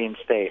pristine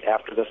state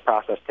after this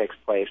process takes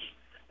place.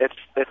 It's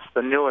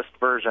the newest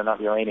version of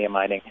uranium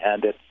mining,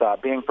 and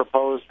it's being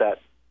proposed at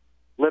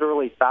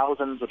literally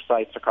thousands of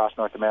sites across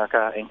North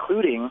America,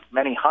 including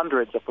many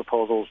hundreds of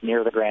proposals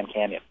near the Grand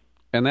Canyon.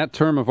 And that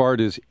term of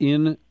art is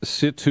in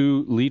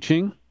situ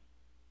leaching?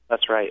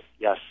 That's right,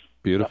 yes.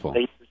 Beautiful.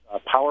 They use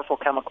powerful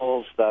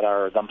chemicals that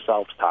are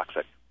themselves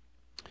toxic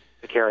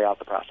to carry out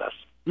the process.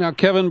 Now,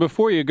 Kevin,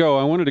 before you go,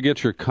 I wanted to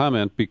get your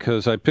comment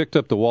because I picked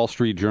up the Wall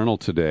Street Journal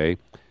today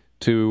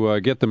to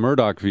get the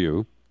Murdoch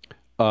view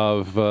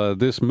of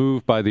this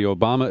move by the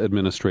Obama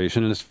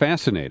administration, and it's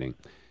fascinating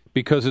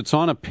because it's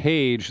on a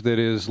page that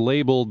is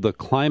labeled The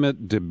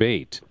Climate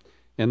Debate.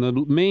 And the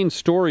main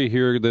story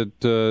here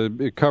that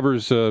it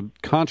covers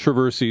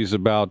controversies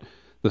about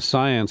the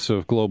science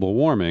of global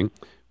warming,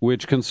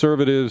 which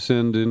conservatives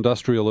and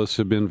industrialists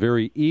have been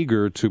very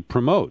eager to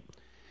promote.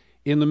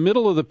 In the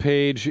middle of the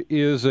page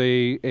is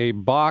a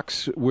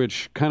box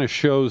which kind of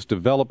shows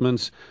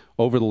developments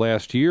over the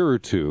last year or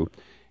two,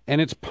 and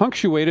it's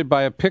punctuated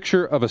by a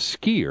picture of a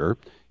skier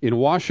in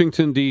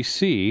Washington,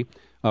 D.C.,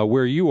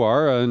 where you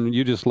are, and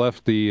you just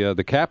left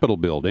the Capitol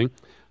building,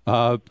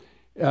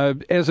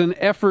 as an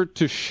effort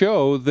to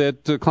show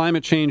that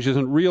climate change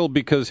isn't real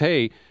because,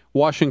 hey,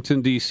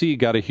 Washington, D.C.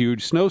 got a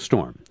huge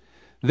snowstorm.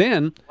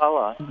 Then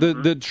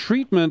the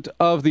treatment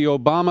of the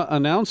Obama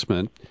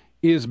announcement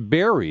is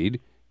buried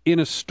in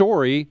a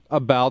story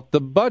about the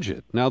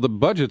budget. Now, the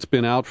budget's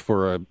been out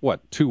for,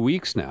 2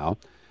 weeks now,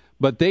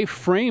 but they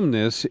frame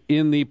this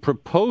in the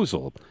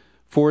proposal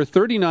for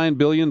 $39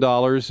 billion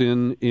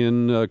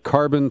in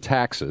carbon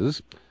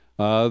taxes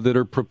that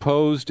are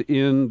proposed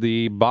in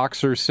the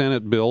Boxer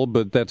Senate bill,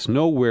 but that's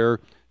nowhere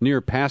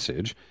near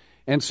passage.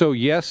 And so,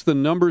 yes, the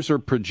numbers are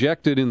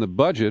projected in the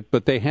budget,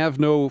 but they have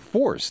no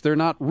force. They're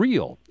not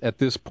real at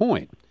this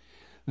point.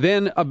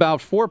 Then,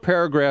 about 4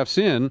 paragraphs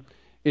in,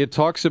 it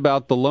talks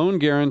about the loan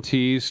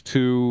guarantees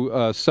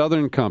to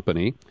Southern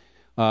Company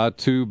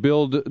to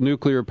build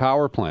nuclear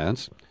power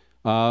plants.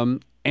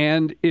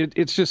 And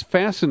it's just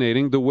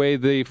fascinating the way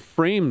they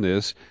frame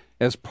this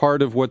as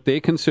part of what they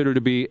consider to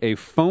be a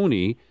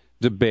phony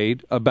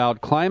debate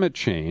about climate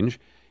change.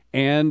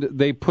 And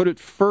they put it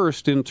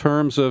first in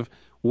terms of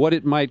what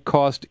it might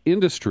cost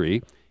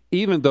industry,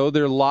 even though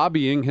their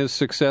lobbying has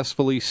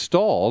successfully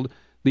stalled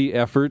the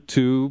effort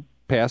to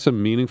pass a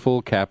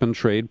meaningful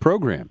cap-and-trade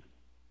program.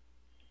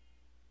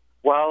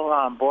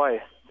 Well,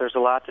 boy, there's a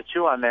lot to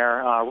chew on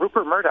there.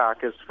 Rupert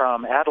Murdoch is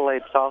from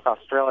Adelaide, South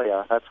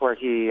Australia. That's where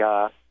he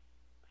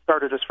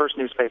started his first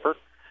newspaper.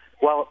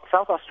 Well,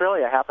 South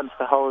Australia happens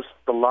to host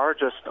the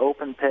largest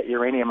open-pit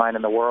uranium mine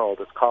in the world.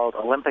 It's called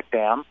Olympic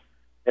Dam.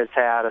 It's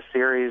had a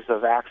series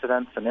of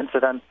accidents and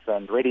incidents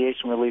and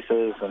radiation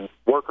releases and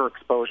worker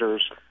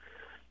exposures.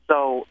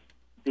 So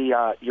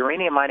the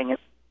uranium mining in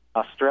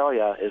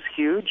Australia is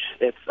huge.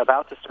 It's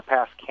about to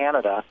surpass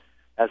Canada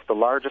as the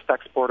largest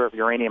exporter of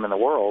uranium in the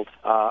world.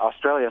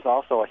 Australia is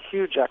also a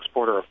huge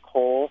exporter of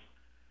coal.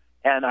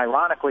 And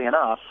ironically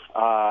enough,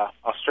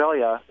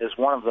 Australia is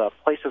one of the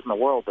places in the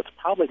world that's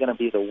probably going to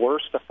be the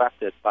worst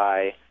affected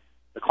by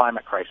the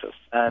climate crisis.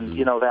 And,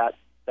 you know, that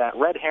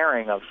red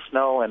herring of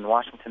snow in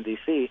Washington,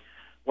 D.C.,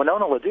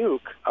 Winona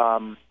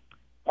LaDuke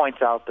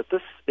points out that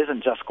this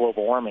isn't just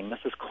global warming. This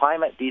is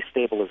climate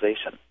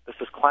destabilization. This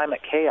is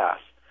climate chaos.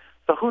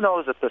 So who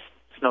knows if this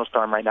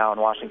snowstorm right now in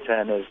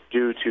Washington is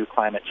due to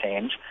climate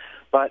change.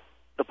 But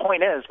the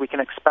point is we can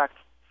expect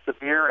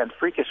severe and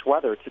freakish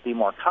weather to be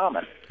more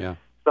common. Yeah.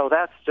 So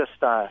that's just,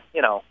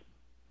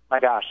 my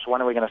gosh,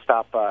 when are we going to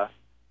stop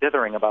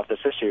dithering about this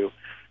issue.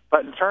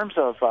 But in terms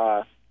of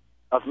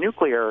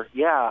nuclear,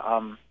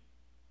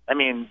 I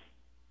mean,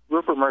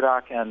 Rupert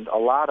Murdoch and a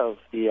lot of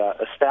the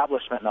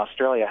establishment in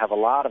Australia have a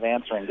lot of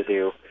answering to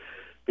do,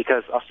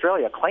 because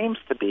Australia claims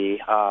to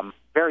be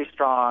very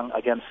strong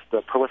against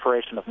the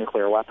proliferation of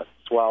nuclear weapons.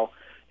 Well,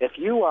 if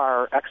you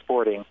are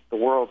exporting the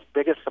world's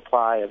biggest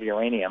supply of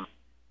uranium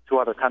to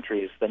other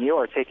countries, then you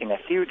are taking a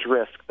huge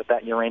risk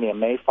that uranium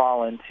may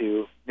fall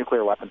into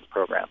nuclear weapons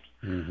programs.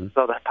 Mm-hmm.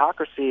 So the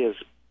hypocrisy is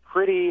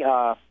pretty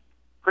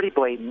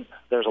blatant.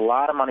 There's a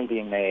lot of money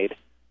being made,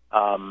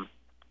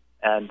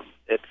 and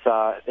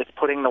it's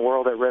putting the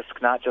world at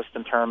risk, not just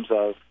in terms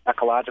of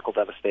ecological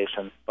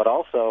devastation, but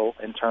also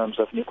in terms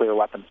of nuclear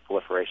weapons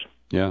proliferation.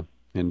 Yeah,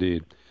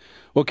 indeed.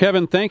 Well,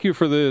 Kevin, thank you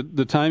for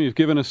the time you've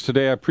given us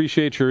today. I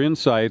appreciate your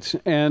insights.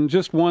 And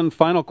just one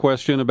final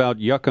question about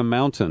Yucca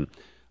Mountain.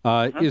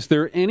 Is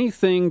there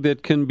anything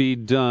that can be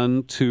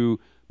done to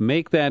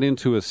make that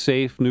into a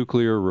safe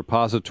nuclear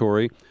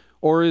repository,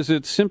 or is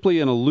it simply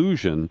an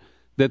illusion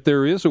that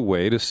there is a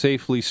way to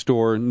safely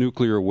store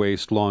nuclear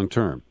waste long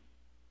term?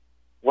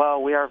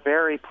 Well, we are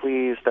very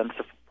pleased and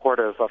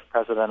supportive of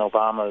President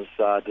Obama's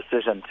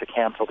decision to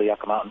cancel the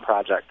Yucca Mountain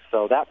project.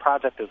 So that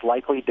project is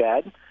likely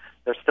dead.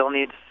 There still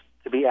needs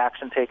to be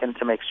action taken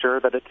to make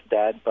sure that it's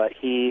dead, but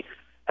he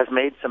has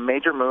made some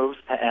major moves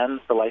to end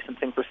the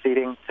licensing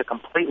proceeding, to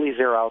completely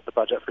zero out the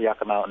budget for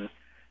Yucca Mountain.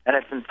 And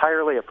it's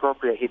entirely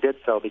appropriate he did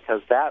so,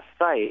 because that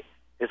site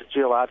is a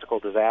geological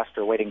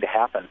disaster waiting to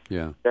happen.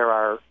 Yeah. There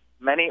are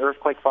many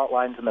earthquake fault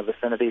lines in the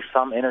vicinity.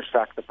 Some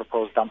intersect the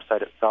proposed dump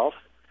site itself.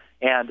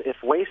 And if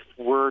waste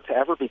were to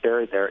ever be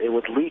buried there, it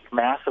would leak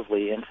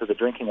massively into the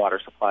drinking water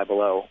supply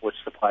below, which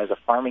supplies a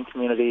farming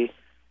community,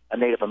 a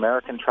Native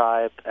American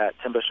tribe at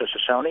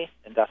Timbisha-Shoshone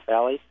in Death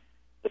Valley,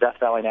 the Death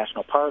Valley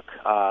National Park,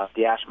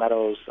 the Ash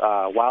Meadows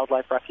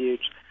Wildlife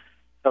Refuge.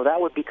 So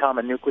that would become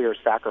a nuclear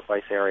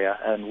sacrifice area,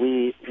 and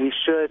we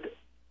should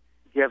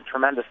give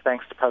tremendous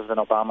thanks to President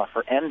Obama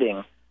for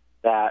ending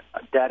that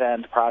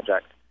dead-end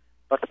project.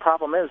 But the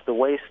problem is the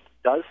waste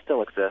does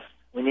still exist.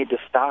 We need to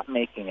stop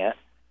making it.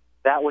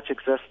 That which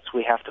exists,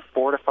 we have to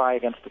fortify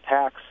against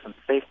attacks and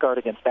safeguard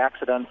against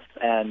accidents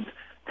and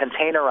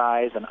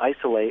containerize and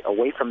isolate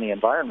away from the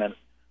environment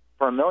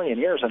for 1 million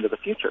years into the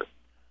future.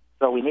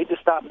 So we need to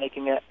stop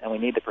making it, and we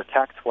need to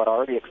protect what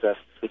already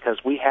exists, because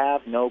we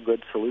have no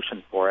good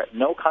solution for it.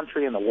 No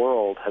country in the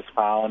world has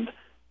found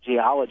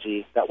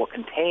geology that will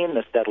contain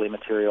this deadly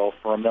material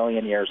for 1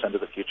 million years into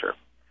the future.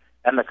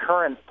 And the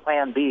current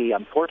Plan B,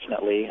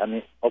 unfortunately,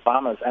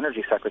 Obama's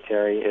energy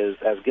secretary is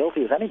as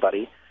guilty as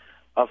anybody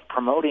of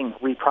promoting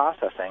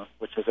reprocessing,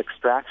 which is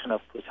extraction of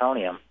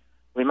plutonium.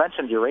 We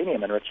mentioned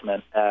uranium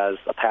enrichment as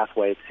a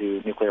pathway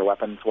to nuclear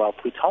weapons. Well,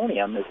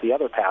 plutonium is the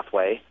other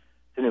pathway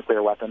to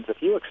nuclear weapons. If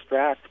you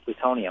extract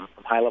plutonium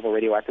from high-level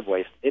radioactive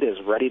waste, it is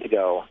ready to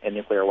go in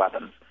nuclear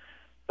weapons.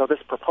 So this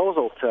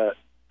proposal to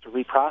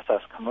reprocess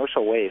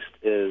commercial waste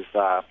is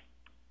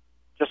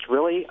just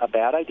really a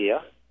bad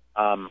idea.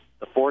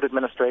 The Ford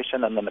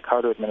administration and then the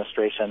Carter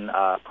administration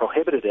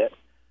prohibited it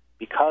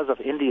because of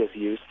India's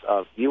use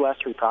of U.S.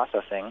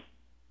 reprocessing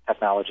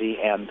technology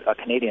and a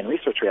Canadian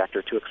research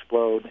reactor to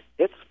explode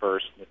its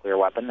first nuclear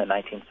weapon in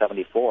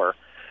 1974.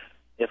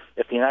 If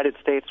the United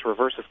States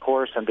reverses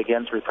course and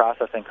begins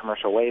reprocessing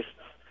commercial waste,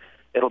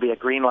 it'll be a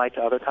green light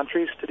to other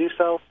countries to do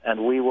so,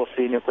 and we will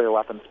see nuclear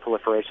weapons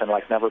proliferation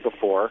like never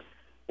before.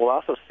 We'll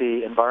also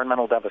see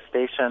environmental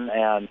devastation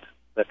and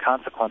the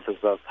consequences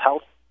of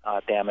health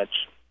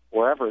damage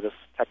wherever this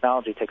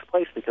technology takes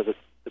place, because it's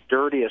the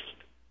dirtiest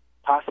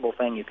possible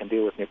thing you can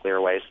do with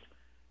nuclear waste.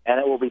 And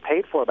it will be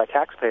paid for by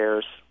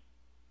taxpayers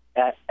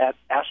at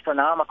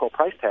astronomical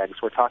price tags.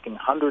 We're talking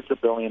hundreds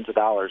of billions of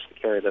dollars to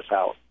carry this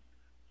out.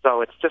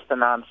 So it's just a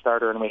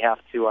non-starter, and we have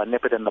to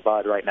nip it in the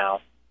bud right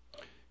now.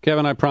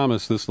 Kevin, I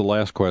promise this is the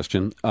last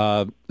question.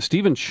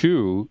 Stephen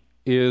Chu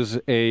is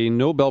a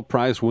Nobel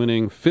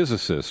Prize-winning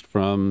physicist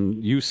from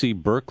UC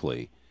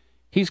Berkeley.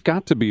 He's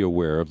got to be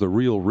aware of the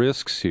real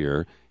risks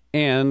here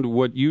and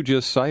what you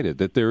just cited,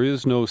 that there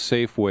is no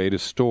safe way to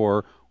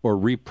store or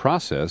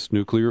reprocess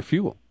nuclear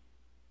fuel.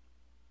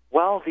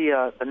 Well,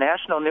 the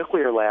National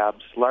Nuclear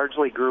Labs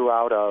largely grew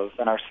out of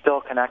and are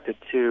still connected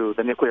to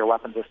the nuclear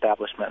weapons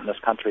establishment in this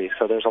country.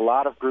 So there's a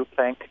lot of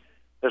groupthink.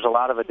 There's a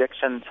lot of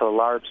addiction to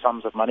large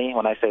sums of money.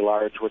 When I say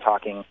large, we're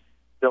talking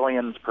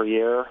billions per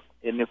year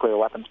in nuclear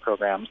weapons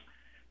programs.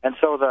 And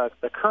so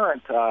the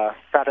current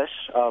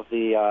fetish of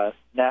the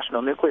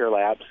National Nuclear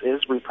Labs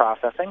is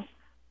reprocessing.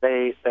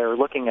 They're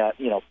looking at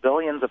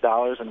billions of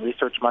dollars in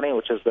research money,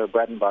 which is their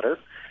bread and butter.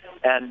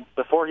 And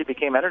before he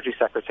became Energy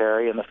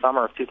Secretary in the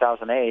summer of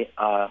 2008,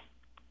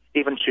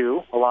 Stephen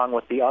Chu, along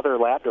with the other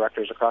lab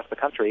directors across the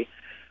country,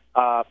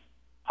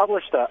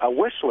 published a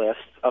wish list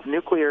of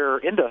nuclear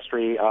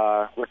industry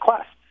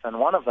requests. And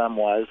one of them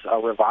was a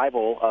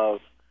revival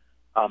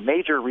of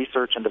major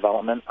research and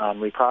development on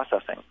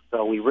reprocessing.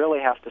 So we really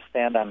have to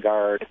stand on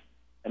guard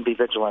and be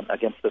vigilant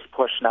against this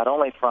push, not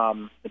only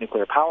from the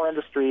nuclear power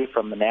industry,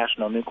 from the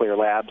National Nuclear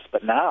Labs,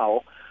 but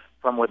now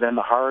from within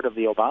the heart of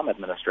the Obama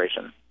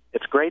administration.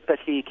 It's great that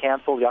he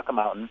canceled Yucca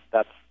Mountain.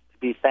 That's to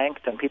be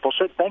thanked, and people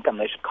should thank him.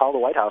 They should call the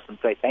White House and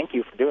say thank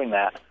you for doing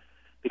that,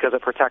 because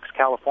it protects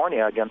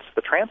California against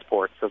the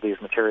transports of these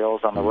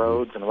materials on the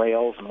roads and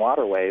rails and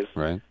waterways,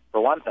 Right.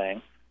 for one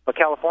thing. But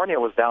California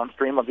was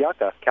downstream of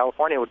Yucca.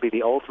 California would be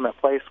the ultimate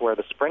place where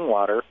the spring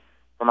water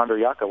from under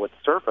Yucca would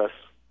surface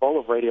full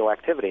of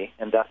radioactivity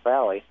in Death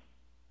Valley.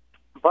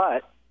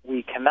 But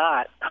we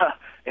cannot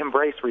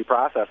embrace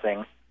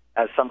reprocessing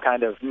as some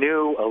kind of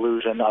new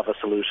illusion of a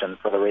solution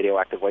for the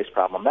radioactive waste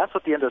problem. That's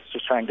what the industry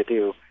is trying to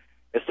do,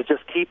 is to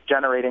just keep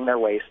generating their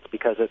waste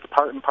because it's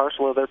part and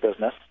parcel of their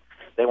business.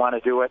 They want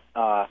to do it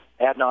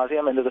ad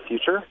nauseum into the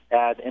future,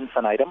 ad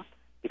infinitum,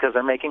 because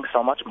they're making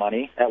so much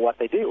money at what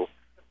they do.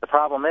 The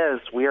problem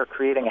is we are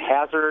creating a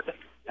hazard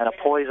and a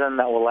poison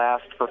that will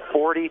last for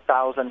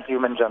 40,000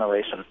 human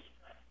generations.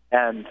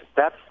 And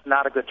that's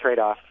not a good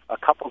trade-off, a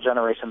couple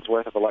generations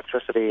worth of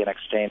electricity in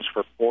exchange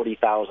for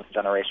 40,000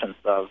 generations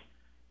of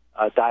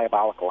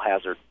diabolical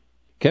hazard.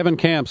 Kevin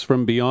Camps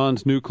from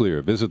Beyond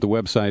Nuclear. Visit the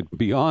website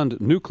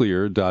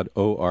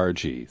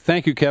beyondnuclear.org.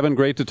 Thank you, Kevin.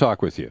 Great to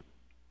talk with you.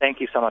 Thank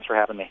you so much for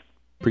having me.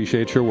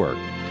 Appreciate your work.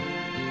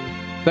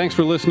 Thanks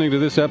for listening to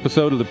this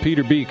episode of the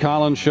Peter B.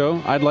 Collins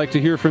Show. I'd like to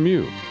hear from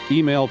you.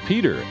 Email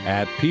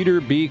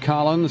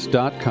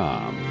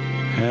peter@peterbcollins.com.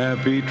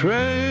 Happy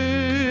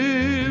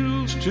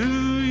trails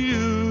to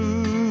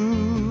you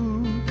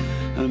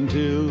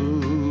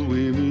until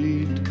we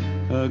meet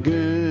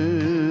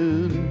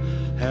again.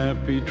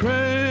 Happy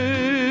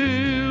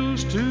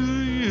trails to